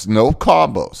 players, no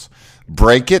combos.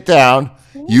 Break it down.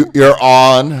 You're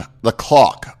on the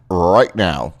clock right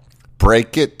now.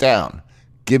 Break it down.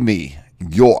 Give me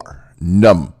your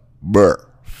number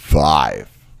 5.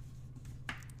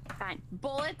 Fine.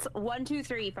 Bullets 1, 2,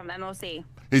 3 from MOC.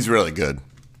 He's really good.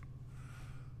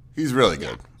 He's really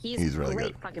good. He's really a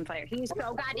great good. fucking player. He's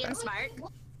so goddamn smart.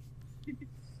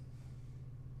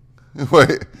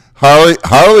 Wait,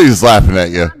 Harley's laughing at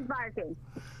you. I'm barking.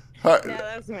 Har- Yeah,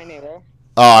 that's my neighbor.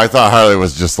 Oh, I thought Harley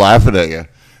was just laughing at you.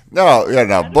 No, yeah,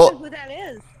 no. I don't know who that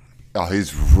is. Oh,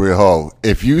 he's real.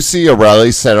 If you see a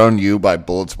rally set on you by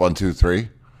bullets 1, 2, 3,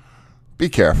 be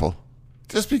careful.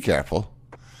 Just be careful.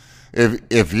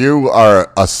 If you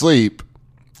are asleep,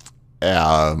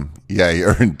 yeah,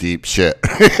 you're in deep shit.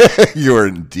 You're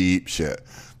in deep shit.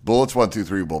 Bullets 1, 2,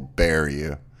 3 will bury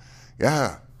you.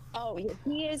 Yeah. Oh,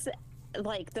 he is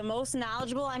like the most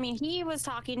knowledgeable. I mean, he was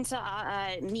talking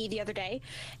to me the other day,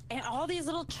 and all these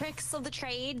little tricks of the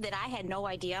trade that I had no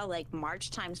idea, like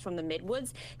march times from the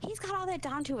midwoods. He's got all that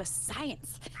down to a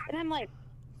science, and I'm like,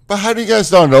 But how do you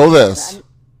guys not know this?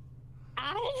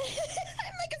 I'm like,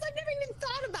 'cause I've never even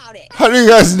thought about it. How do you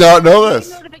guys not know Game this?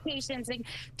 notifications, like,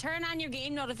 turn on your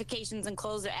game notifications and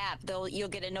close the app. You'll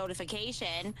get a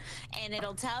notification, and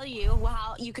it'll tell you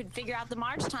how you could figure out the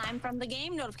march time from the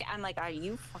game notification. I'm like, are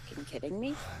you fucking kidding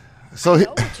me? So I he,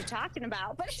 know what you're talking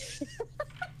about, but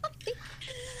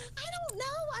I don't know.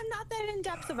 I'm not that in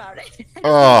depth about it. I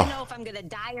don't even know if I'm gonna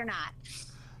die or not.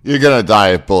 you're gonna die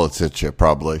if bullets hit you,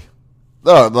 probably.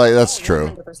 No, like that's true.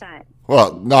 100%.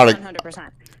 Well, not a.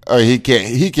 100%. He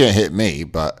can't hit me,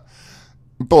 but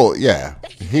bull. Yeah,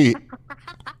 he.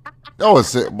 No,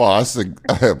 it's that's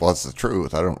the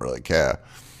truth. I don't really care.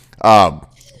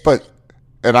 But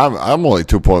and I'm only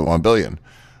 2.1 billion.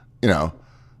 You know,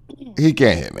 he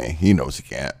can't hit me. He knows he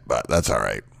can't, but that's all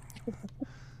right.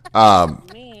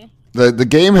 Me. The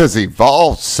game has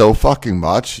evolved so fucking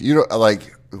much. You know,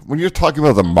 like when you're talking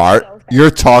about the march, you're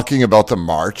talking about the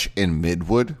march in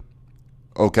Midwood.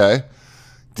 Okay.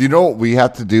 Do you know what we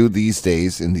have to do these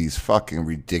days in these fucking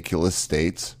ridiculous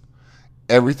states?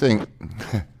 Everything.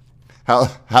 How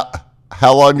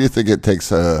long do you think it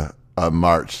takes a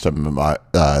march to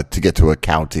get to a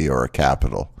county or a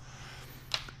capital?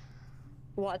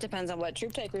 Well, it depends on what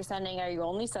troop type you're sending. Are you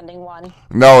only sending one?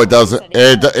 No, it doesn't.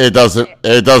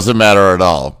 It doesn't matter at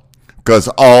all, because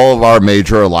all of our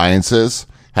major alliances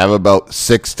have about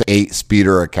 6 to 8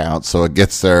 speeder accounts, so it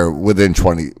gets there within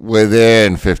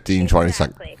 15, 20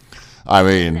 seconds. Exactly. I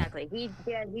mean, Exactly.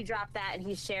 He dropped that and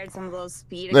he shared some of those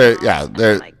speed There- accounts. yeah, and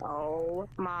there- I'm like, oh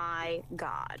my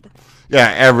god.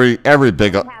 yeah, every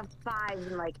big I have 5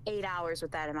 in like 8 hours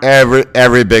with that amount.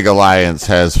 every big alliance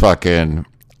has fucking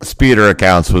speeder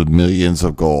accounts with millions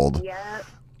of gold, Yeah.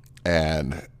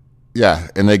 and yeah,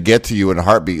 and they get to you in a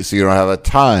heartbeat, so you don't have a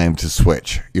time to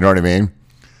switch. You know what I mean?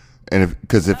 And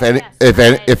if any yes.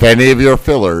 if any of your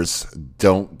fillers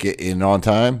don't get in on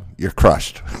time, you're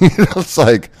crushed. You know, it's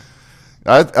like,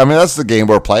 I mean, that's the game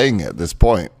we're playing at this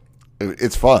point.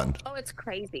 It's fun. Oh, it's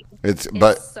crazy. But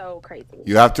It's so crazy.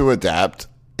 you have to adapt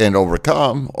and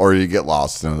overcome, or you get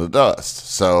lost in the dust.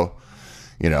 So,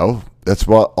 you know, that's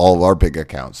what all of our big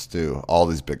accounts do. All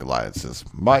these big alliances.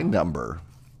 My number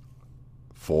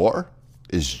 4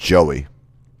 is Joey,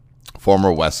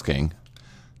 former West King.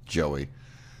 Joey.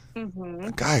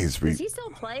 Guys, Does he still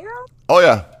play, though? oh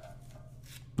yeah,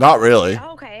 not really.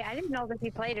 Oh, okay. I didn't know if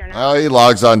he played or not. Well, he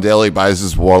logs on daily, buys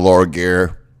his warlord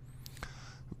gear,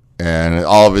 and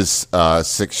all of his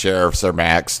 6 sheriffs are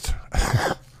maxed.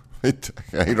 You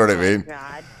know what I mean?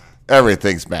 God.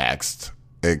 Everything's maxed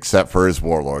except for his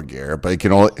warlord gear, but he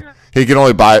can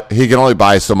only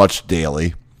buy so much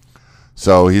daily.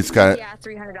 So he's kind of Yeah,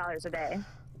 $300 a day.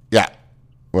 yeah.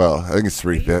 Well, I think it's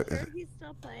Are you 350. sure he's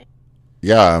still playing?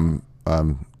 Yeah,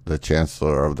 I'm the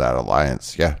chancellor of that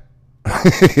alliance. Yeah,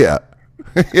 yeah,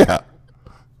 yeah.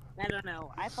 I don't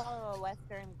know. I follow a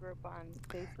Western group on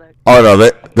Facebook. Oh no,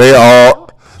 they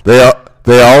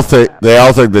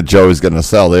all think that Joey's gonna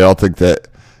sell. They all think that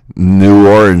New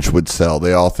Orange would sell.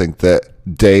 They all think that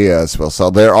Diaz will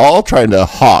sell. They're all trying to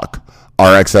hawk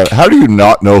RXN. How do you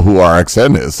not know who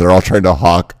RXN is? They're all trying to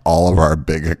hawk all of our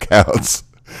big accounts.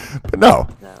 But no,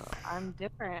 So I'm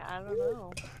different. I don't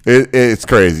know. it's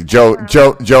crazy.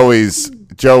 Joey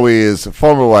is a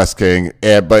former West King,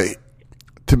 but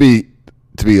to be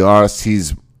honest,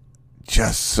 he's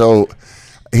just so.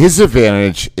 His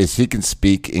advantage is he can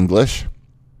speak English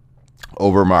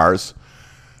over Mars,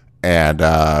 and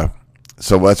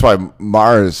so that's why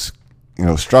Mars,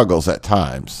 struggles at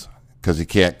times because he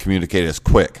can't communicate as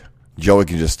quick. Joey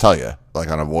can just tell you, like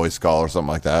on a voice call or something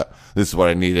like that. This is what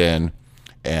I need in,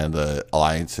 and the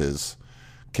alliances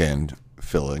can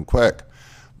fill in quick.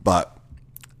 But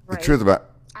the Right. truth about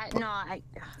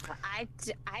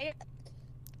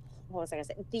what was I gonna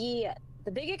say?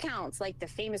 The big accounts, like the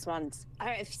famous ones,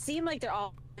 it seem like they're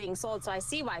all being sold. So I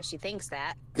see why she thinks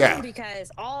that. Yeah. Because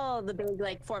all the big,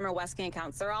 like, former West King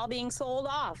accounts, they're all being sold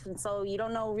off, and so you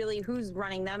don't know really who's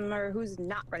running them or who's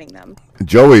not running them.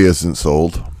 Joey isn't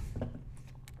sold.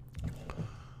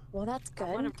 Well, that's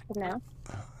good. No.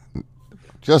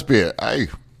 Just be it.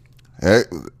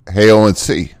 Hey,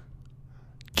 ONC.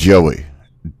 Joey,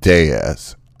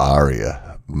 Diaz,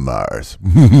 Aria, Mars.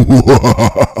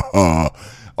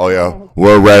 Oh yeah,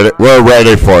 we're ready. We're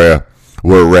ready for you.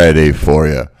 We're ready for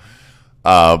you.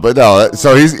 But no,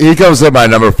 so he comes in my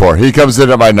number 4. He comes in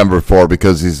at my number 4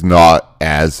 because he's not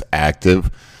as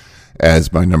active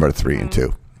as my number 3 and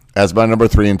 2. As my number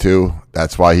 3 and 2,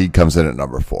 that's why he comes in at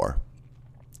number 4.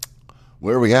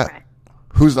 Where are we at? Okay.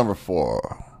 Who's number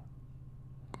 4?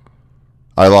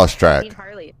 I lost track. Need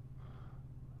Harley.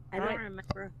 I don't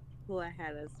remember who I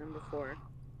had as number 4.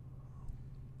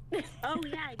 Oh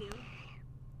yeah, I do.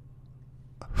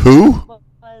 Who?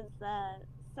 Was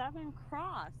Southern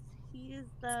Cross? He is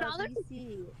the Southern?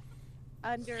 VC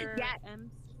under Yeah.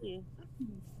 MC.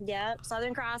 Yep,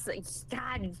 Southern Cross.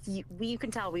 God, you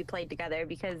can tell we played together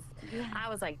because I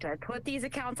was like, do I put these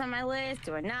accounts on my list?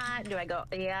 Do I not? Do I go?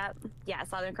 Yeah,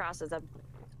 Southern Cross is a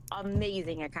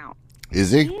amazing account.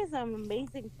 Is He he? is an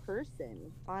amazing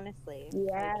person, honestly.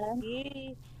 Yeah.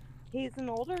 Like, he's an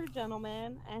older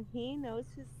gentleman and he knows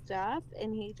his stuff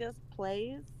and he just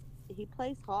plays. He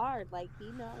plays hard. Like,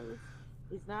 he knows.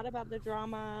 He's not about the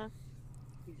drama.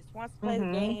 He just wants to play the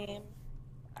game.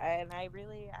 And I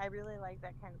really like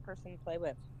that kind of person to play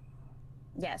with.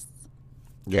 Yes.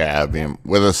 Yeah, I mean,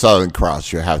 with a Southern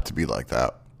Cross, you have to be like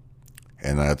that,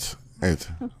 and that's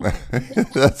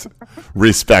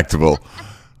respectable.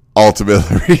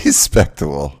 Ultimately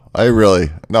respectable. I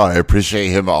appreciate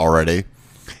him already,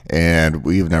 and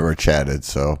we've never chatted.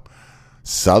 So,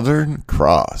 Southern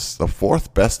Cross, the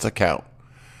 4th best account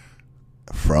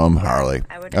from Harley.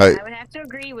 I would have to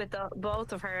agree with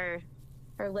both of her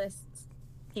lists.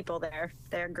 People there,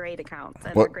 they're great accounts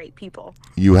and What? they're great people.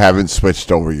 You haven't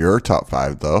switched over your top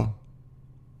 5 though.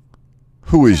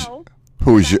 Who is No,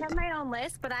 your I have my own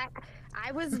list, but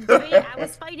I was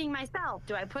fighting myself.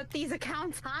 Do I put these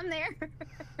accounts on there?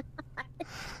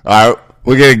 All right,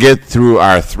 we're going to get through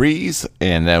our threes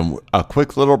and then a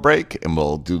quick little break, and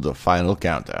we'll do the final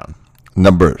countdown.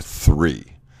 Number 3.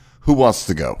 Who wants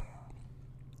to go?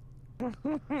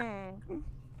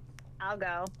 I'll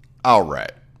go. All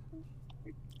right.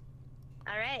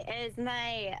 All right, is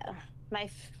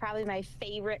probably my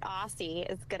favorite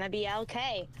Aussie is gonna be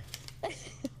LK.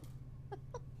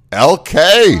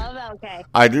 LK. Love LK.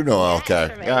 I do know Yes,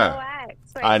 LK. from Yeah. AOX.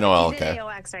 I know She's in LK.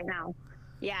 AOX right now.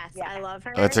 Yes, Yeah. I love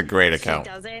her. That's a great account.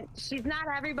 She's not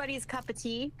everybody's cup of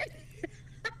tea.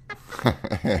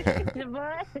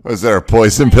 Was there a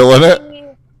poison pill in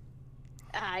it?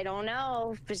 I don't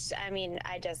know. But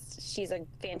she's a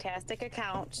fantastic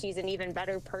account. She's an even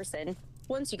better person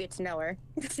once you get to know her.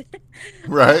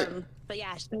 Right. But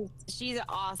yeah, she's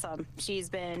awesome. She's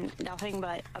been nothing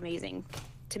but amazing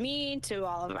to me, to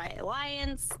all of my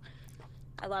alliance.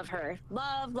 I love her.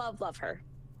 Love her.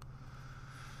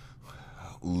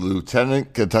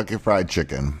 Lieutenant Kentucky Fried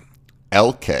Chicken.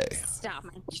 LK. Stop.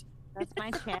 That's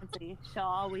my Chansey. She'll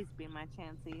always be my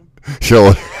Chansey.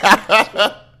 She'll.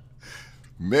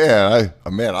 Man,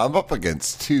 I'm up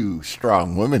against 2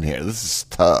 strong women here. This is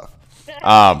tough.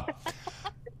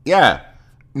 Yeah.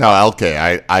 No,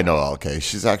 LK. I know LK.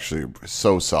 She's actually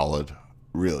so solid.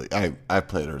 Really, I've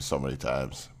played her so many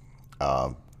times.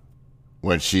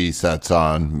 When she sets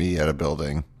on me at a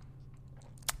building,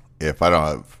 if I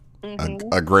don't have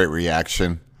a great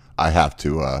reaction, I have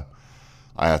to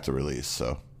release.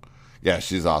 So, yeah,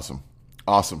 she's awesome.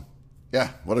 Awesome. Yeah,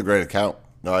 what a great account.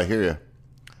 No, I hear you.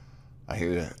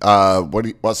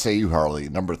 What say you, Harley?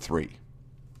 Number 3.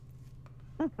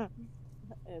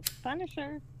 It's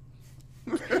Punisher.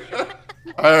 All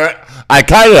right. I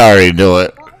kind of already knew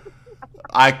it.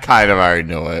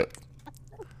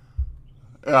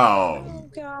 Oh.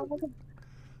 God.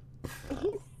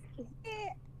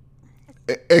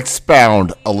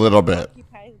 Expound a little bit.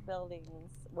 Occupies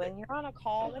buildings. When you're on a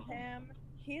call with him,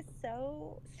 he's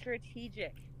so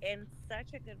strategic in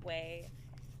such a good way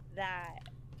that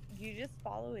you just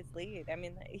follow his lead. I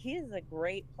mean, he is a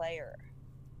great player,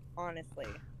 honestly.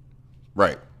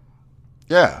 Right.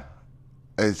 Yeah.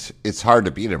 It's hard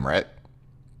to beat him, right?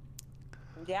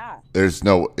 Yeah. There's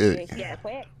no. Yeah,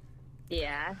 quick.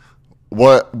 Yeah.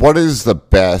 What is the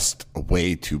best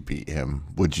way to beat him?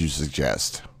 Would you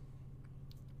suggest?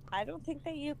 I don't think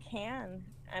that you can.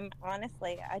 I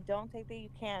don't think that you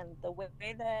can. The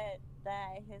way that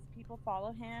his people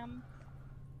follow him,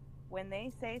 when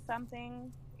they say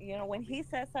something, when he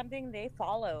says something, they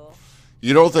follow.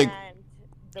 You don't think? And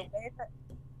the way that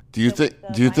Do you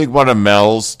think one of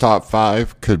Mel's top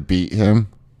 5 could beat him?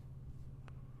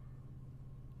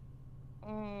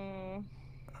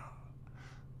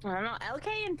 I don't know. LK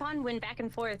and Pun went back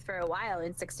and forth for a while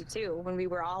in 62 when we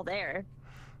were all there.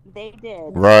 they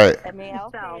did. Right. I mean,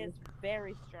 LK is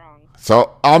very strong.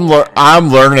 So I'm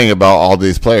learning about all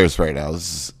these players right now.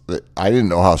 I didn't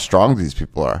know how strong these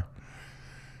people are.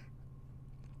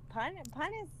 Pun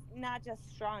is not just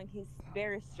strong; he's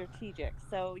very strategic.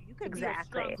 So you could be a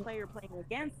strong player playing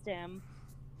against him,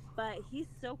 but he's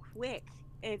so quick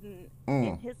in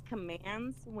his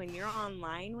commands when you're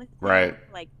online with him. Right.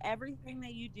 Like everything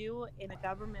that you do in a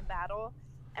government battle,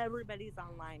 everybody's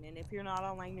online, and if you're not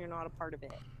online, you're not a part of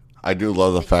it. I do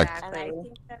love the fact. And I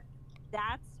think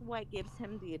that's what gives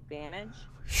him the advantage.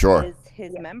 Sure. Is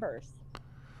his members.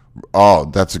 Oh,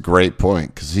 that's a great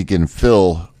point because he can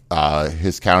fill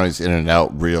his counties in and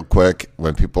out real quick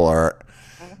when people are,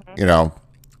 and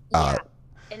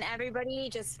everybody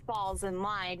just falls in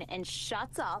line and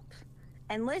shuts up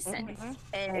and listens.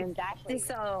 And exactly.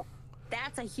 So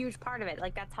that's a huge part of it.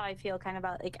 Like that's how I feel kind of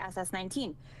about like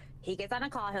SS19. He gets on a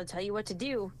call, he'll tell you what to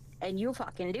do, and you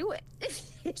fucking do it.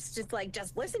 It's just like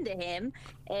just listen to him,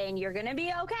 and you're gonna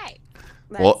be okay.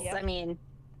 I mean.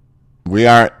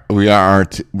 We're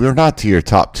not to your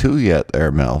top 2 yet,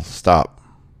 there, Mel. Stop.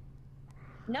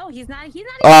 No, he's not. He's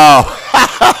not. Oh,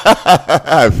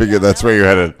 I figured that's where you're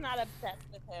headed. I'm not obsessed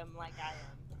with him like I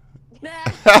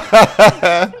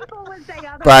am. People would say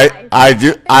But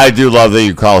otherwise. I do love that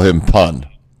you call him Pun.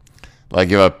 Like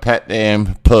you have a pet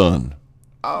name, Pun.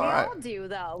 All We right. all do,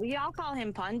 though. We all call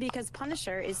him Pun because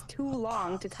Punisher is too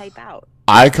long to type out.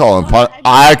 I call him Pun.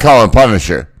 I call him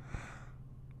Punisher.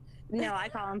 No, I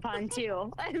call him Pun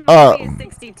too. Oh. Maybe a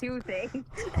 62 thing.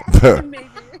 Maybe.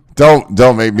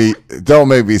 Don't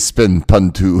make me spin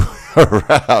Puntu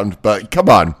around. But come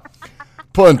on,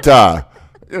 Punta.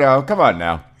 Come on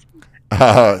now.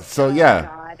 So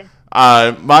yeah,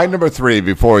 God. my number 3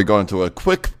 before we go into a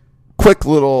quick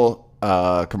little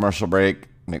commercial break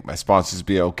make my sponsors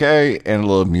be okay, and a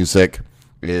little music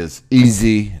is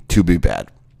Easy to Be Bad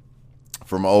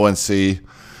from ONC.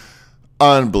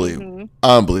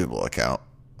 Unbelievable account.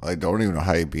 I don't even know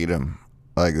how you beat him.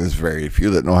 Like, there's very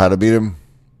few that know how to beat him.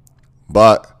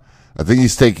 But I think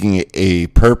he's taking a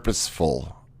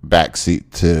purposeful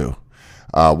backseat to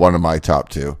one of my top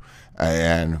two.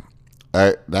 And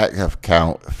that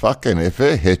account, fucking, if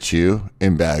it hits you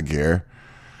in bad gear,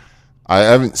 I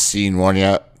haven't seen one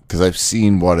yet because I've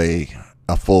seen what a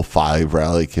full 5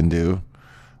 rally can do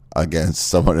against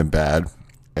someone in bad.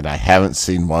 And I haven't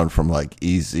seen one from like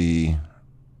Easy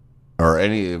or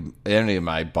any of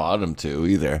my bottom two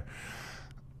either.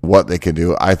 What they can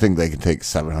do, I think they can take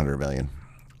 700 million.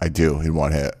 I do in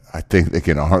one hit. I think they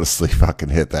can honestly fucking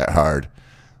hit that hard.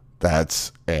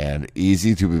 And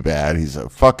Easy to Be Bad. He's a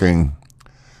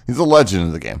legend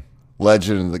in the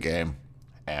game.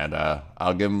 And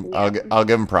I'll give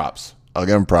him props. I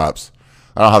don't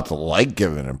have to like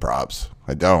giving him props.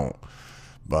 I don't.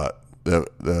 But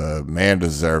the man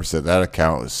deserves it. That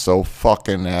account is so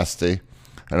fucking nasty.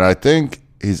 And I think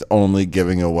he's only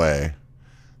giving away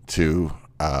to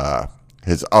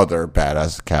his other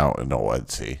badass account in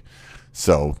ONC.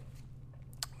 So,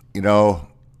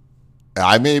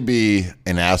 I may be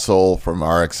an asshole from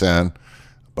RXN,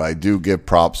 but I do give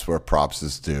props where props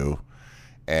is due.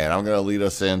 And I'm going to lead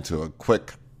us into a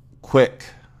quick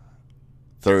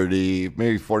 30,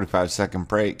 maybe 45-second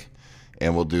break,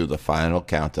 and we'll do the final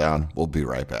countdown. We'll be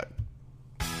right back.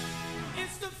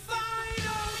 It's the final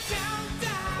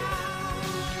countdown.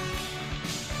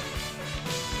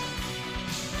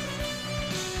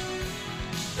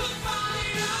 The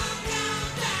final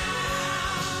countdown.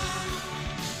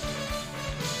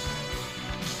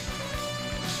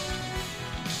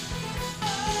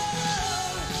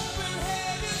 Oh, we're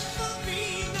headed for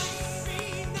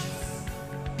Venus,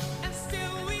 and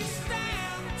still we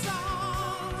stand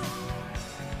tall.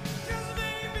 'Cause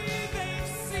maybe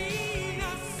they've seen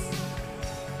us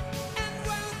and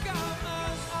welcome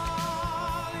us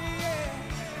all, yeah.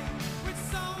 With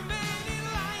so many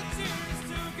light years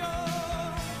to go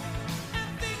and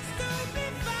things to be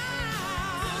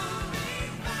found,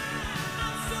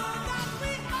 I'm sure that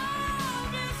we all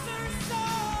miss her so.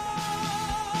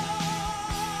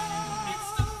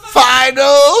 It's the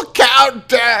Final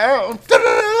countdown.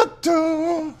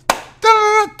 Da-da-da-da.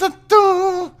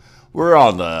 We're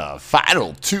on the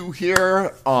final 2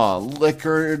 here on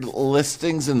Liquored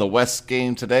Listings in the West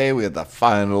game today. We have the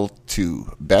final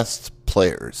 2 best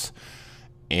players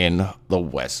in the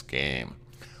West game.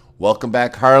 Welcome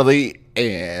back, Harley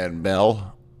and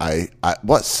Mel.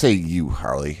 What say you,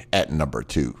 Harley, at number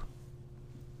 2?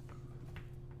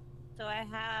 So I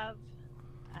have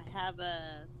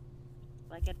a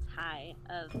tie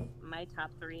of my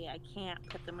top 3. I can't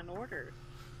put them in order.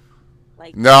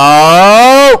 Like No,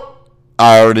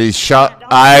 I already shut.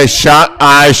 I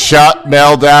shut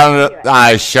Mel down.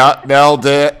 I shut Mel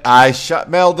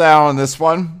down on this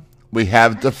one. We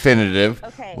have definitive.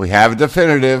 Okay.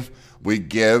 We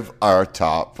give our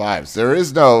top 5s. There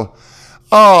is no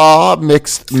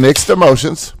mixed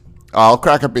emotions. I'll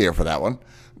crack a beer for that one.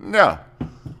 No.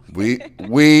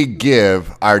 We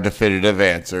give our definitive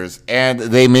answers, and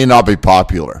they may not be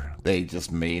popular. They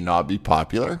just may not be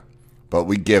popular, but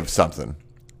we give something.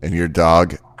 And your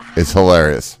dog is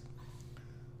hilarious.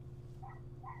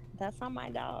 that's not my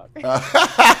dog.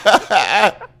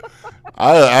 I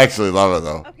actually love it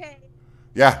though. Okay.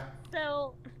 Yeah.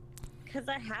 So, because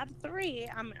I have 3,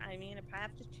 I mean, if I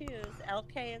have to choose,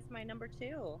 LK is my number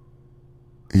 2.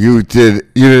 You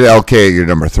did LK at your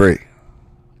number 3.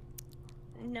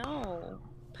 No,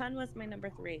 Pun was my number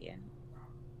 3.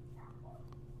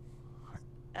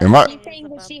 Am I- She's saying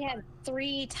that she had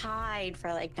 3 tied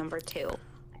for like number 2.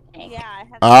 I think. Yeah, I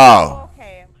have. Oh.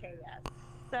 Okay, yes.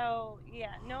 So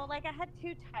yeah, no, like I had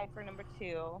 2 tied for number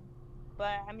 2,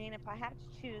 but I mean, if I have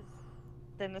to choose,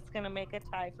 then it's gonna make a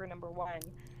tie for number 1.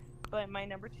 But my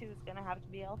number 2 is gonna have to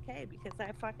be LK because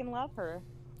I fucking love her.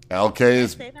 LK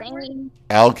is Say that word? Same.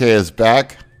 LK is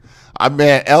back. I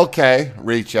mean, LK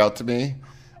reached out to me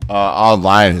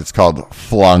online. It's called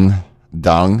Flung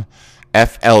Dung,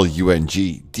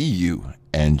 FLUNGDUNG.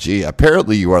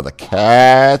 Apparently, you are the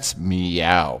cat's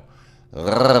meow.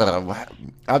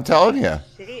 I'm telling you,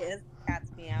 She is cat's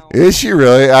meow. is she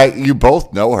really? You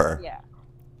both know her. Yeah.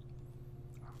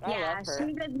 I Yeah, love her.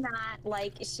 she does not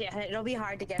like. It'll be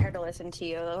hard to get her to listen to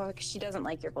you. 'Cause she doesn't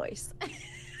like your voice.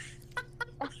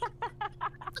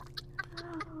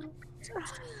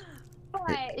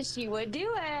 But she would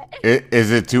do it.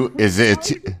 Is it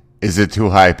too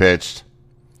high pitched?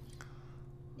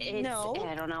 It's, No.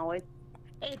 I don't know. It's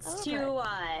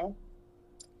Okay.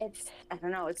 I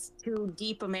don't know, it's too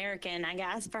deep American, I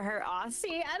guess, for her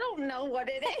Aussie. I don't know what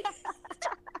it is.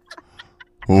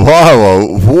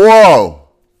 Whoa.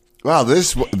 Wow,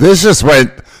 this just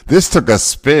went. This took a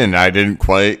spin. I didn't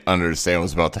quite understand what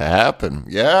was about to happen.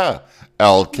 Yeah,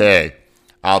 LK.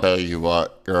 I'll tell you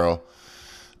what, girl.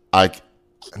 I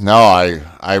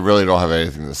really don't have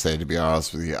anything to say, to be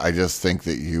honest with you. I just think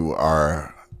that you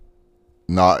are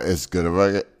not as good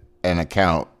of an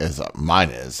account as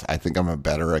mine is. I think I'm a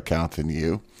better account than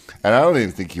you, and I don't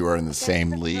even think you are in the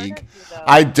same league.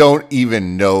 I don't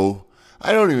even know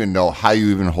how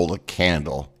you even hold a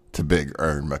candle to Big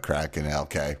Ern McCracken,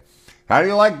 LK. How do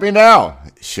you like me now?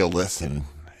 She'll listen.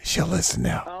 She'll listen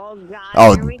now. Oh, God,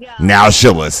 Oh, here we go. now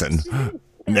she'll listen.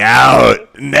 Now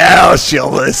she'll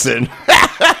listen.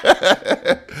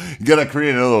 You're gonna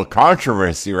create a little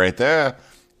controversy right there.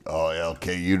 Oh,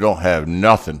 LK, you don't have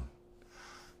nothing.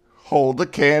 Hold the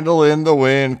candle in the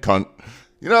wind, cunt.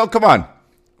 Come on,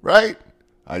 right?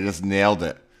 I just nailed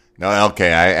it. No,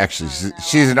 LK,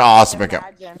 she's an awesome account.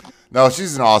 No,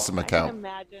 she's an awesome I can account.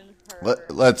 imagine her.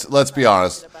 Let's be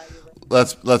honest.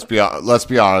 Let's be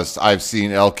honest. I've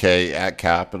seen LK at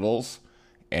Capitals,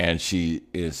 and she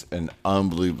is an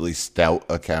unbelievably stout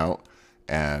account,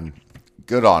 and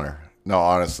good on her. No,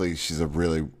 honestly, she's a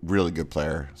really, really good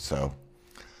player. So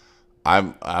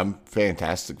I'm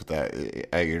fantastic with that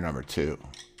at your number 2.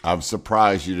 I'm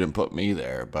surprised you didn't put me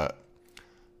there, but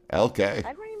LK, I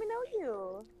don't even know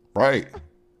you. right?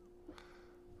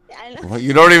 I know. Well,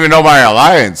 you don't even know my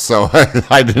alliance, so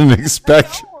I didn't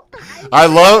expect. I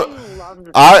love.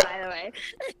 By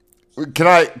the way.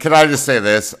 Can I just say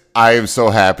this? I am so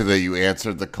happy that you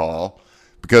answered the call,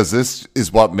 because this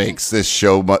is what makes this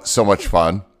show so much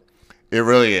fun. It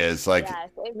really is. Like, Yes,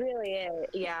 it really is.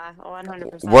 Yeah,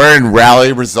 100%. we're in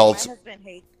rally results. My husband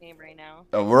hates me right now.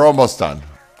 We're almost done.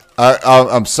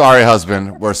 I'm sorry,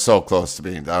 husband. We're so close to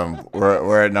being done.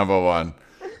 We're at number 1.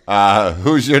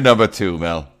 Who's your number 2,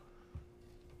 Mel?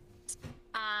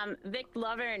 Vic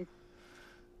Lovern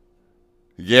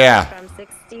Yeah. from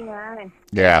 69.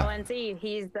 Yeah. ONC.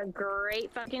 He's a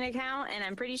great fucking account, and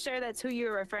I'm pretty sure that's who you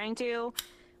were referring to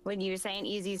when you were saying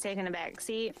Easy's taking a back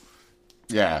seat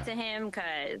Yeah. to him,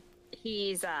 because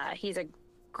he's a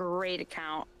great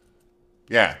account.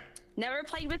 Yeah. Never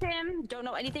played with him. Don't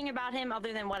know anything about him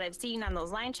other than what I've seen on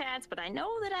those line chats. But I know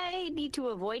that I need to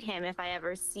avoid him if I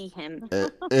ever see him.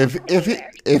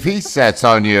 If he sets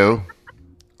on you,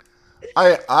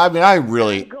 I mean, I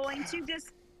really,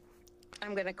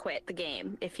 I'm gonna quit the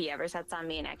game if he ever sets on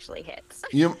me and actually hits.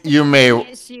 you may.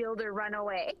 Can't shield or run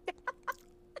away.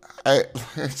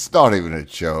 It's not even a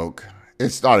joke.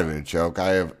 It's not even a joke. I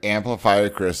have amplifier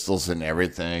crystals and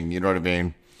everything. You know what I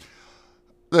mean?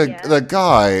 The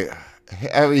guy,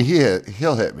 I mean,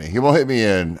 he'll hit me. He won't hit me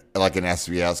in like an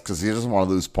SVS because he doesn't want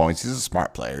to lose points. He's a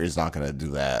smart player. He's not going to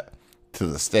do that to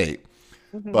the state.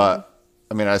 Mm-hmm. But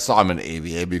I mean, I saw him in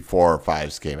AVA before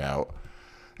 5s came out,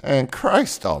 and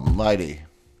Christ Almighty,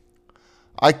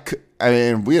 I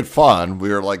mean, we had fun. We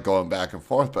were like going back and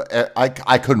forth, but I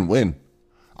couldn't win.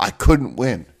 I couldn't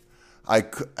win. I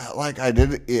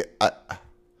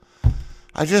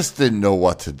just didn't know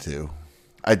what to do.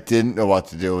 I didn't know what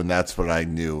to do, and that's when I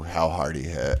knew how hard he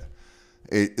hit.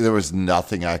 There was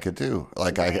nothing I could do.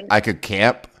 Like, I could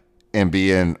camp and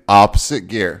be in opposite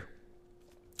gear,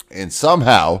 and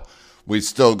somehow we'd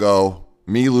still go,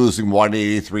 me losing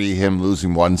 183, him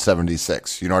losing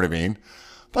 176. You know what I mean?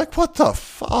 Like, what the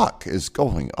fuck is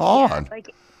going on?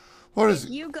 Like, What is? if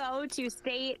you go to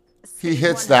state He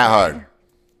hits 100 that hard.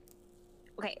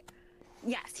 Okay.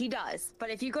 Yes, he does. But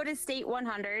if you go to state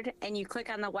 100 and you click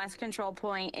on the west control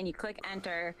point and you click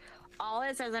enter, all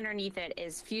it says underneath it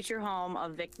is future home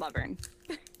of Vic Lovern.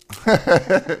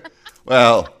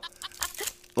 Well,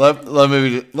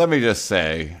 let me just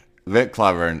say, Vic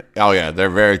Clevern. Oh yeah, they're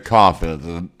very confident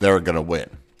that they're going to win.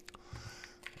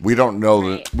 We don't know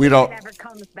Right. that. We If don't. it ever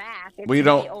comes back, it's we way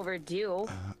don't- overdue.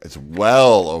 It's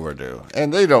well overdue,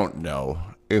 and they don't know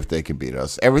if they can beat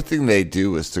us. Everything they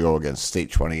do is to go against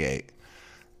State 28.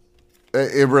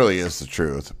 It really is the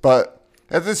truth. But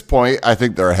at this point, I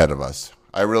think they're ahead of us.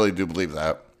 I really do believe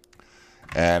that.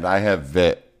 And I have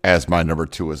Vit as my number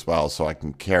 2 as well, so I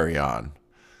can carry on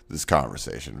this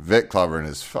conversation. Vit Clevern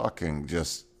is fucking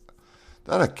just...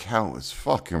 That account is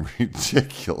fucking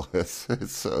ridiculous.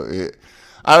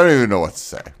 I don't even know what to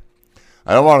say.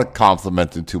 I don't want to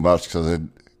compliment him too much,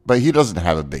 but he doesn't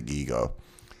have a big ego.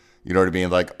 You know what I mean?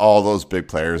 Like all those big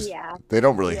players, Yeah. they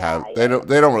don't really have they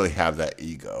don't really have that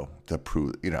ego to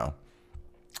prove. You know,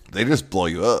 they just blow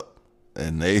you up,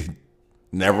 and they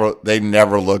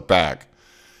never look back.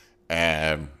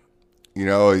 And you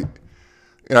know,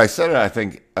 And I said it, I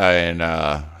think, in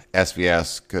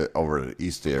SBS over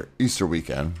the Easter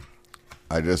weekend.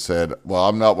 I just said, well,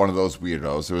 I'm not one of those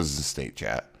weirdos. It was a state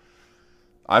chat.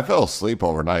 I fell asleep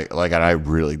overnight, and I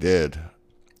really did,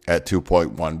 at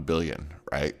 2.1 billion,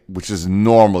 right? Which is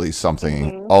normally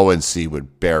something ONC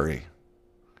would bury.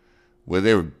 Well,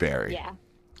 they would bury. Yeah.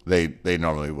 They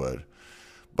normally would.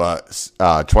 But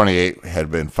 28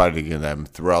 had been fighting in them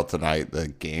throughout the night.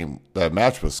 The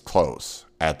match was close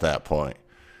at that point.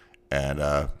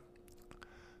 And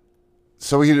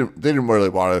so they didn't really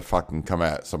want to fucking come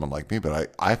at someone like me,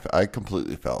 but I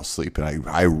completely fell asleep, and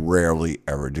I rarely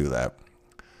ever do that.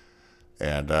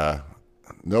 And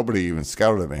nobody even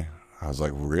scouted me. I was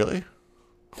like, really?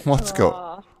 What's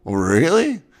going?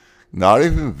 Really? Not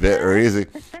even Vit or Easy.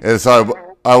 And so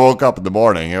I woke up in the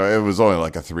morning. It was only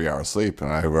like a 3-hour sleep,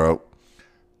 and I wrote,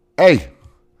 "Hey,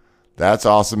 that's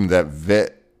awesome that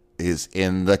Vit is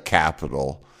in the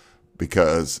capital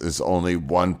because there's only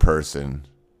one person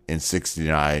in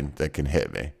 69 that can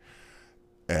hit me."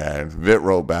 And Vit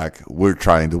wrote back, "We're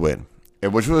trying to win,"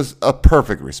 which was a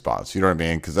perfect response. You know what I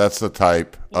mean? Because that's the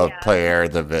type of player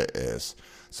that Vit is.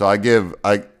 So I give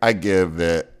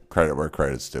Vit credit where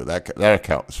credit's due. That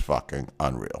account is fucking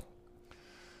unreal.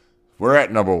 We're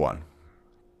at number 1.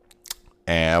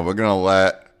 And we're going to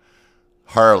let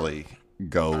Harley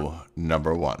go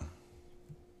number 1.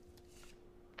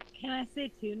 Can I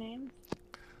say 2 names?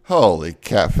 Holy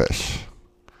catfish.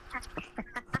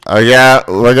 Yeah,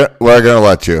 we're gonna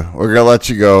let you. We're gonna let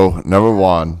you go. Number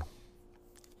 1.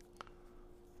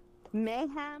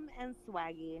 Mayhem and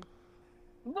Swaggy.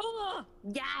 Oh,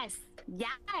 yes.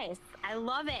 I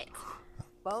love it.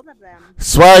 Both of them.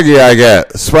 Swaggy I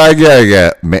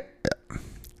get.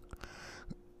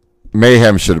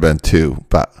 Mayhem should have been 2,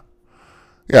 but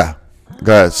yeah.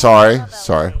 Go ahead. Sorry.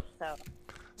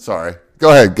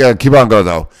 Go ahead. Keep on going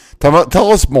though.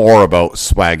 Tell us more about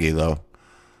Swaggy though.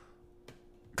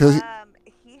 Cause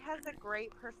he has a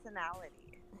great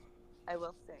personality, I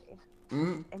will say,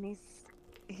 Mm. and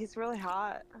he's really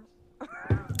hot.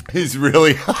 he's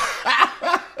really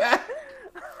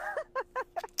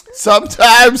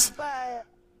sometimes But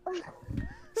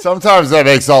that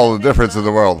makes all the difference in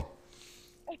the world.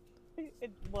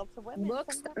 well, to women,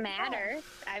 Looks sometimes matter.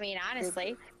 I mean,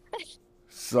 honestly.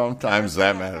 Sometimes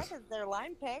that matters. That is their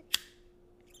line pick.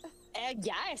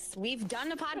 Yes, we've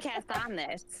done a podcast on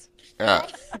this Yeah.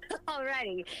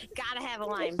 already. Gotta have a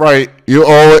line. Right. You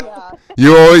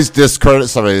always discredit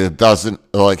somebody that doesn't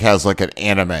has an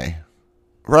anime.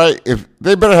 Right? If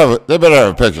they better have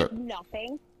a picture.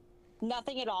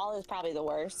 Nothing at all is probably the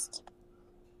worst.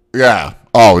 Yeah.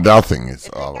 Oh, nothing is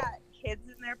If they got kids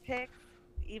in their picks,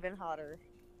 even hotter.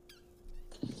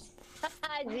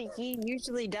 He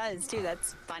usually does too.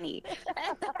 That's funny.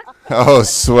 Oh,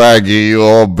 Swaggy, you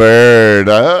old bird.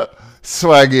 Huh?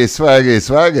 Swaggy.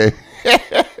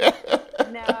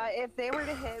 No, if they were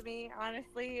to hit me,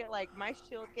 honestly, my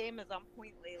shield game is on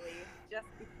point lately just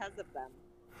because of them.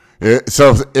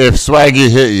 So if Swaggy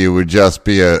hit you, it would just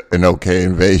be an okay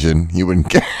invasion. You wouldn't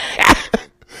care.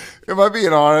 Am I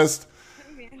being honest?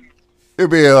 It'd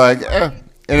be an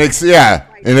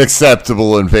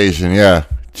acceptable invasion. Yeah.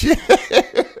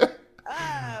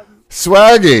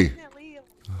 Swaggy.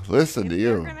 Listen to If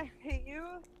you. they're gonna hit you,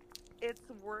 it's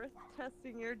worth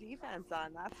testing your defense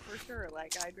on. That's for sure.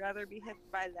 I'd rather be hit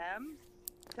by them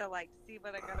to see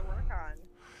what I gotta work on.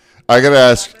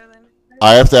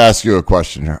 I have to ask you a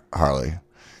question, Harley.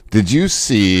 Did you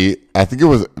see, I think it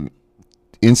was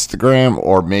Instagram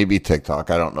or maybe TikTok,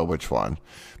 I don't know which one,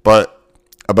 but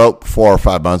about 4 or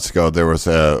 5 months ago, there was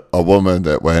a woman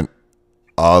that went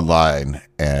online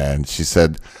and she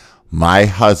said, "My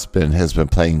husband has been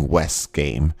playing West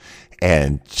game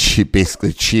and she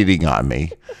basically cheating on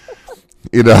me."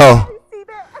 You know?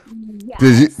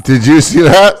 Did you see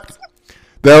that?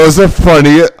 That was a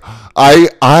funny.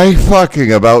 I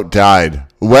fucking about died.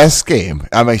 West game.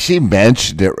 I mean, she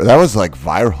mentioned it. That was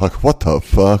viral. What the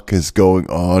fuck is going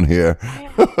on here?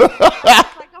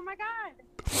 Oh my god!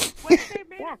 What's their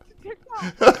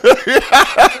TikTok?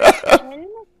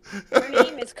 Her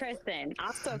name is Kristen.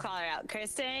 I'll still call her out.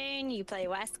 Kristen, you play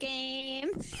West game.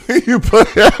 You put.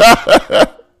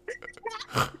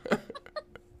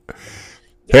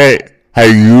 Hey, how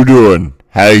you doing?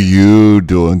 How you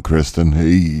doing, Kristen?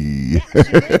 Hey. Yeah,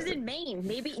 she lives in Maine.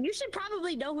 Maybe you should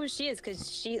probably know who she is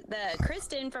because the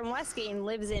Kristen from West Game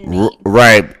lives in Maine.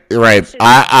 Right.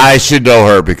 I should know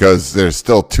her because there's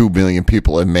still 2 million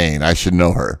people in Maine. I should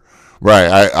know her. Right.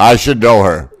 I should know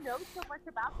her. You know so much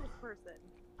about this person.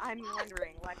 I'm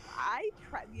wondering.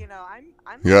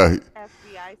 I'm Yeah.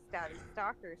 FBI status,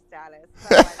 stalker status.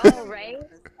 So Oh, right.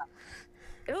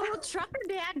 Oh, Trucker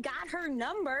Dad got her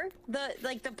number. The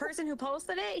person who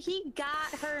posted it, he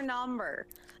got her number.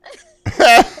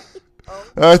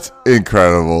 That's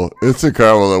incredible. It's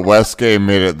incredible that West Game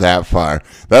made it that far.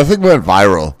 That thing went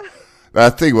viral.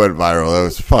 That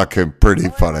was fucking pretty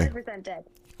funny. 100% did.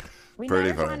 We Pretty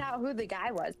never funny. found out who the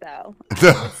guy was, though.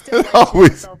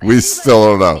 we still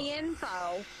don't know. The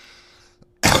info.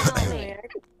 Tell me.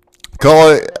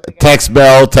 Call it, text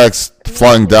Bell, text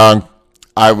Flung Dong.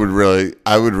 I would really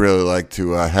like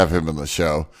to have him in the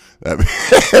show.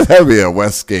 That'd be a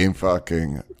West Game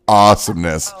fucking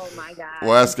awesomeness. Oh my god.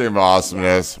 West Game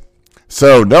awesomeness.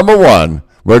 So number one,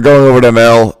 we're going over to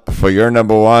Mel for your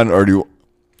number one, or do you?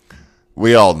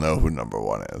 We all know who number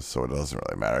one is, so it doesn't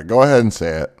really matter. Go ahead and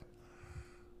say it.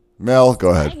 Mel, go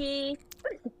ahead. Maggie.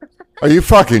 Are you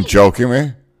fucking joking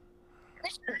me?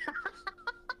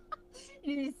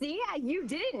 You see? You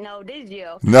didn't know, did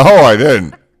you? No, I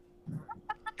didn't.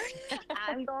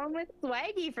 I'm going with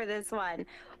Swaggy for this one.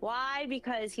 Why?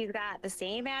 Because he's got the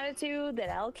same attitude that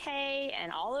LK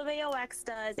and all of AOX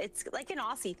does. It's like an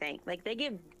Aussie thing. Like, they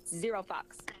give zero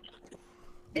fucks.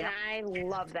 And I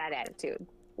love that attitude.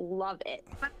 Love it.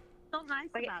 But so nice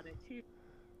Like- about it too.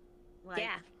 Like,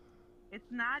 Yeah.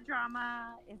 it's not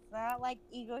drama. It's not like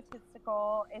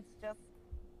egotistical. It's just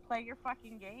play your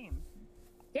fucking game.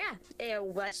 Yeah.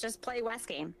 Let's just play West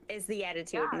Game is the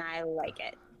attitude, and I like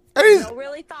it. Hey, No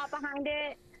really thought behind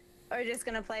it. We're just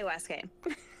going to play West Game.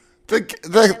 I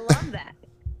the, love that.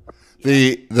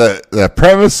 the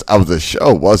premise of the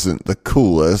show wasn't the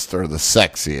coolest or the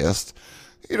sexiest.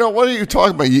 You know, what are you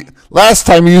talking about? Last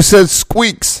time you said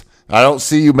Squeaks. I don't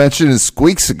see you mentioning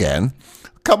Squeaks again.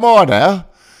 Come on now.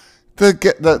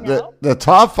 The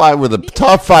top five were the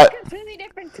top five. Completely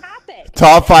different topic.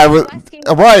 Top five was West Game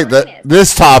right. finest.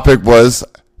 This topic was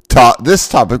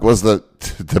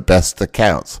the best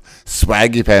accounts.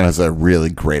 Swaggy Pan has a really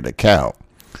great account.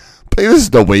 But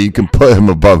there's no way you can put him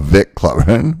above Vic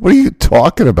Cloven. What are you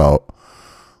talking about?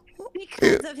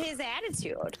 Because of his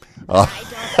attitude. Oh.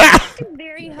 I don't think he's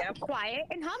very quiet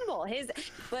and humble.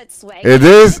 But Swaggy's It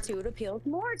is- attitude appeals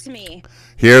more to me.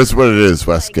 Here's what it is,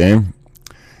 West Game.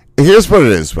 Here's what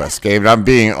it is, West Game. And I'm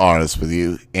being honest with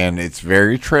you, and it's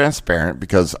very transparent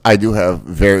because I do have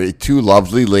two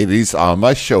lovely ladies on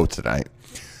my show tonight.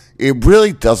 It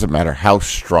really doesn't matter how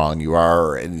strong you are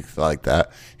or anything like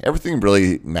that. Everything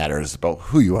really matters about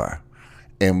who you are.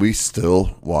 And we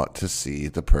still want to see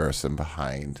the person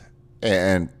behind.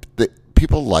 And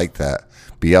people like that.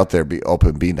 Be out there, be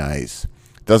open, be nice.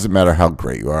 Doesn't matter how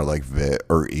great you are, like Vit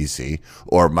or Easy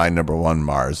or my number one,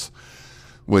 Mars,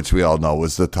 which we all know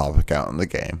was the top account in the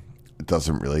game. It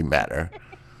doesn't really matter.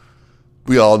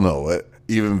 We all know it.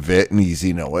 Even Vit and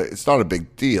Easy know it. It's not a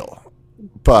big deal.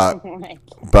 But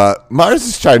Mars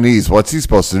is Chinese. What's he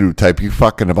supposed to do? Type you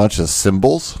fucking a bunch of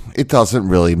symbols? It doesn't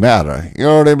really matter. You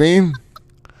know what I mean?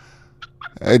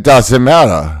 It doesn't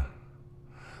matter.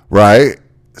 Right?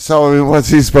 So, I mean, what's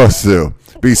he supposed to do?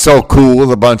 Be so cool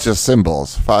with a bunch of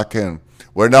symbols. Fucking,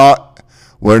 we're not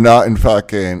in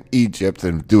fucking Egypt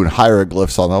and doing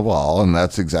hieroglyphs on the wall, and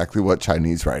that's exactly what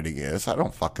Chinese writing is. I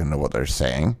don't fucking know what they're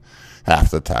saying half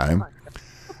the time.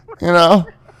 You know?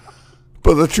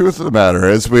 But the truth of the matter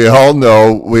is, we all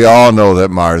know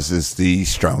that Mars is the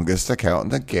strongest account in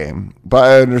the game. But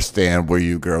I understand where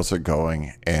you girls are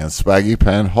going. And Swaggy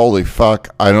Pen, holy fuck,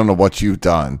 I don't know what you've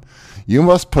done. You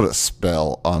must put a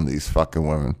spell on these fucking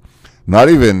women. Not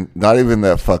even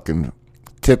that fucking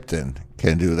Tipton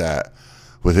can do that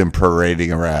with him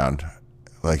parading around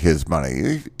like his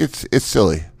money. It's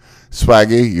silly.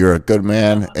 Swaggy, you're a good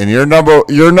man, and you're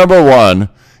number one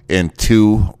in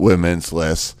 2 women's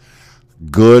lists.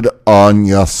 Good on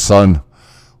ya, son.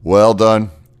 Well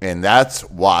done. And that's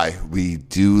why we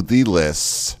do the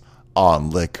lists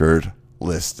on Liquored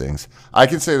Listings. I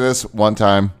can say this one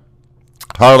time.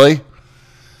 Harley,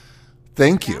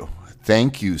 thank you.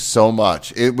 Thank you so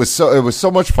much. It was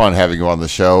so much fun having you on the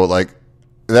show. Like,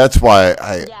 that's why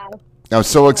I'm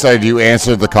so excited you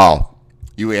answered the call.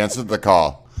 You answered the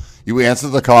call.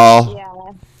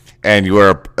 Yeah. And you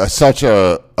were such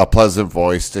a pleasant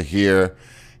voice to hear.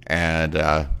 And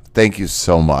thank you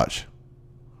so much.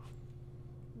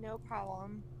 No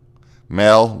problem.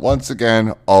 Mel, once again,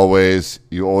 you always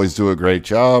do a great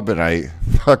job. And I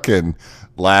fucking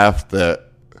laugh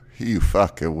that you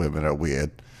fucking women are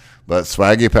weird. But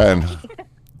Swaggy Pen.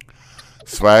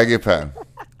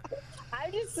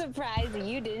 I'm just surprised that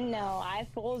you didn't know. I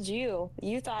fooled you.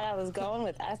 You thought I was going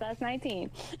with SS19.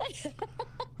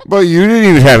 But you didn't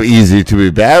even have Easy to be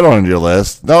bad on your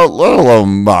list. No, let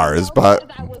alone Mars. But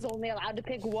I was only allowed to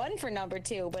pick one for number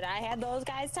 2, but I had those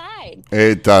guys tied.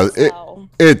 It does. So.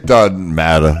 It doesn't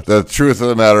matter. The truth of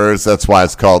the matter is that's why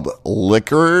it's called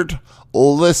Liquored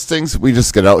Listings. We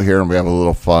just get out here and we have a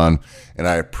little fun, and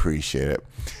I appreciate it.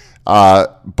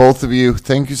 Both of you,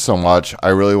 thank you so much. I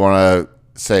really want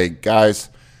to say, guys,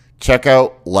 check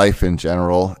out Life in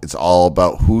General. It's all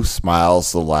about who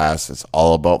smiles the last. It's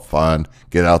all about fun.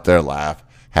 Get out there, laugh,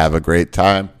 have a great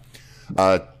time.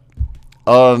 Other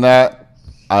than that,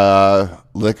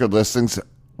 Liquored Listings,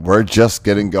 we're just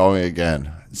getting going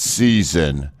again.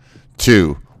 Season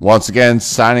 2. Once again,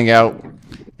 signing out.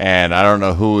 And I don't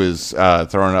know who is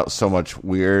throwing out so much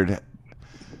weird.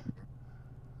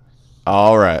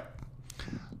 All right.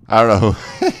 I don't know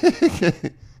who.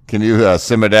 Can you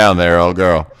simmer down there, old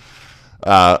girl?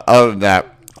 Other than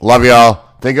that, love y'all.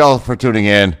 Thank y'all for tuning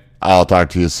in. I'll talk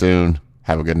to you soon.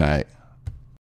 Have a good night.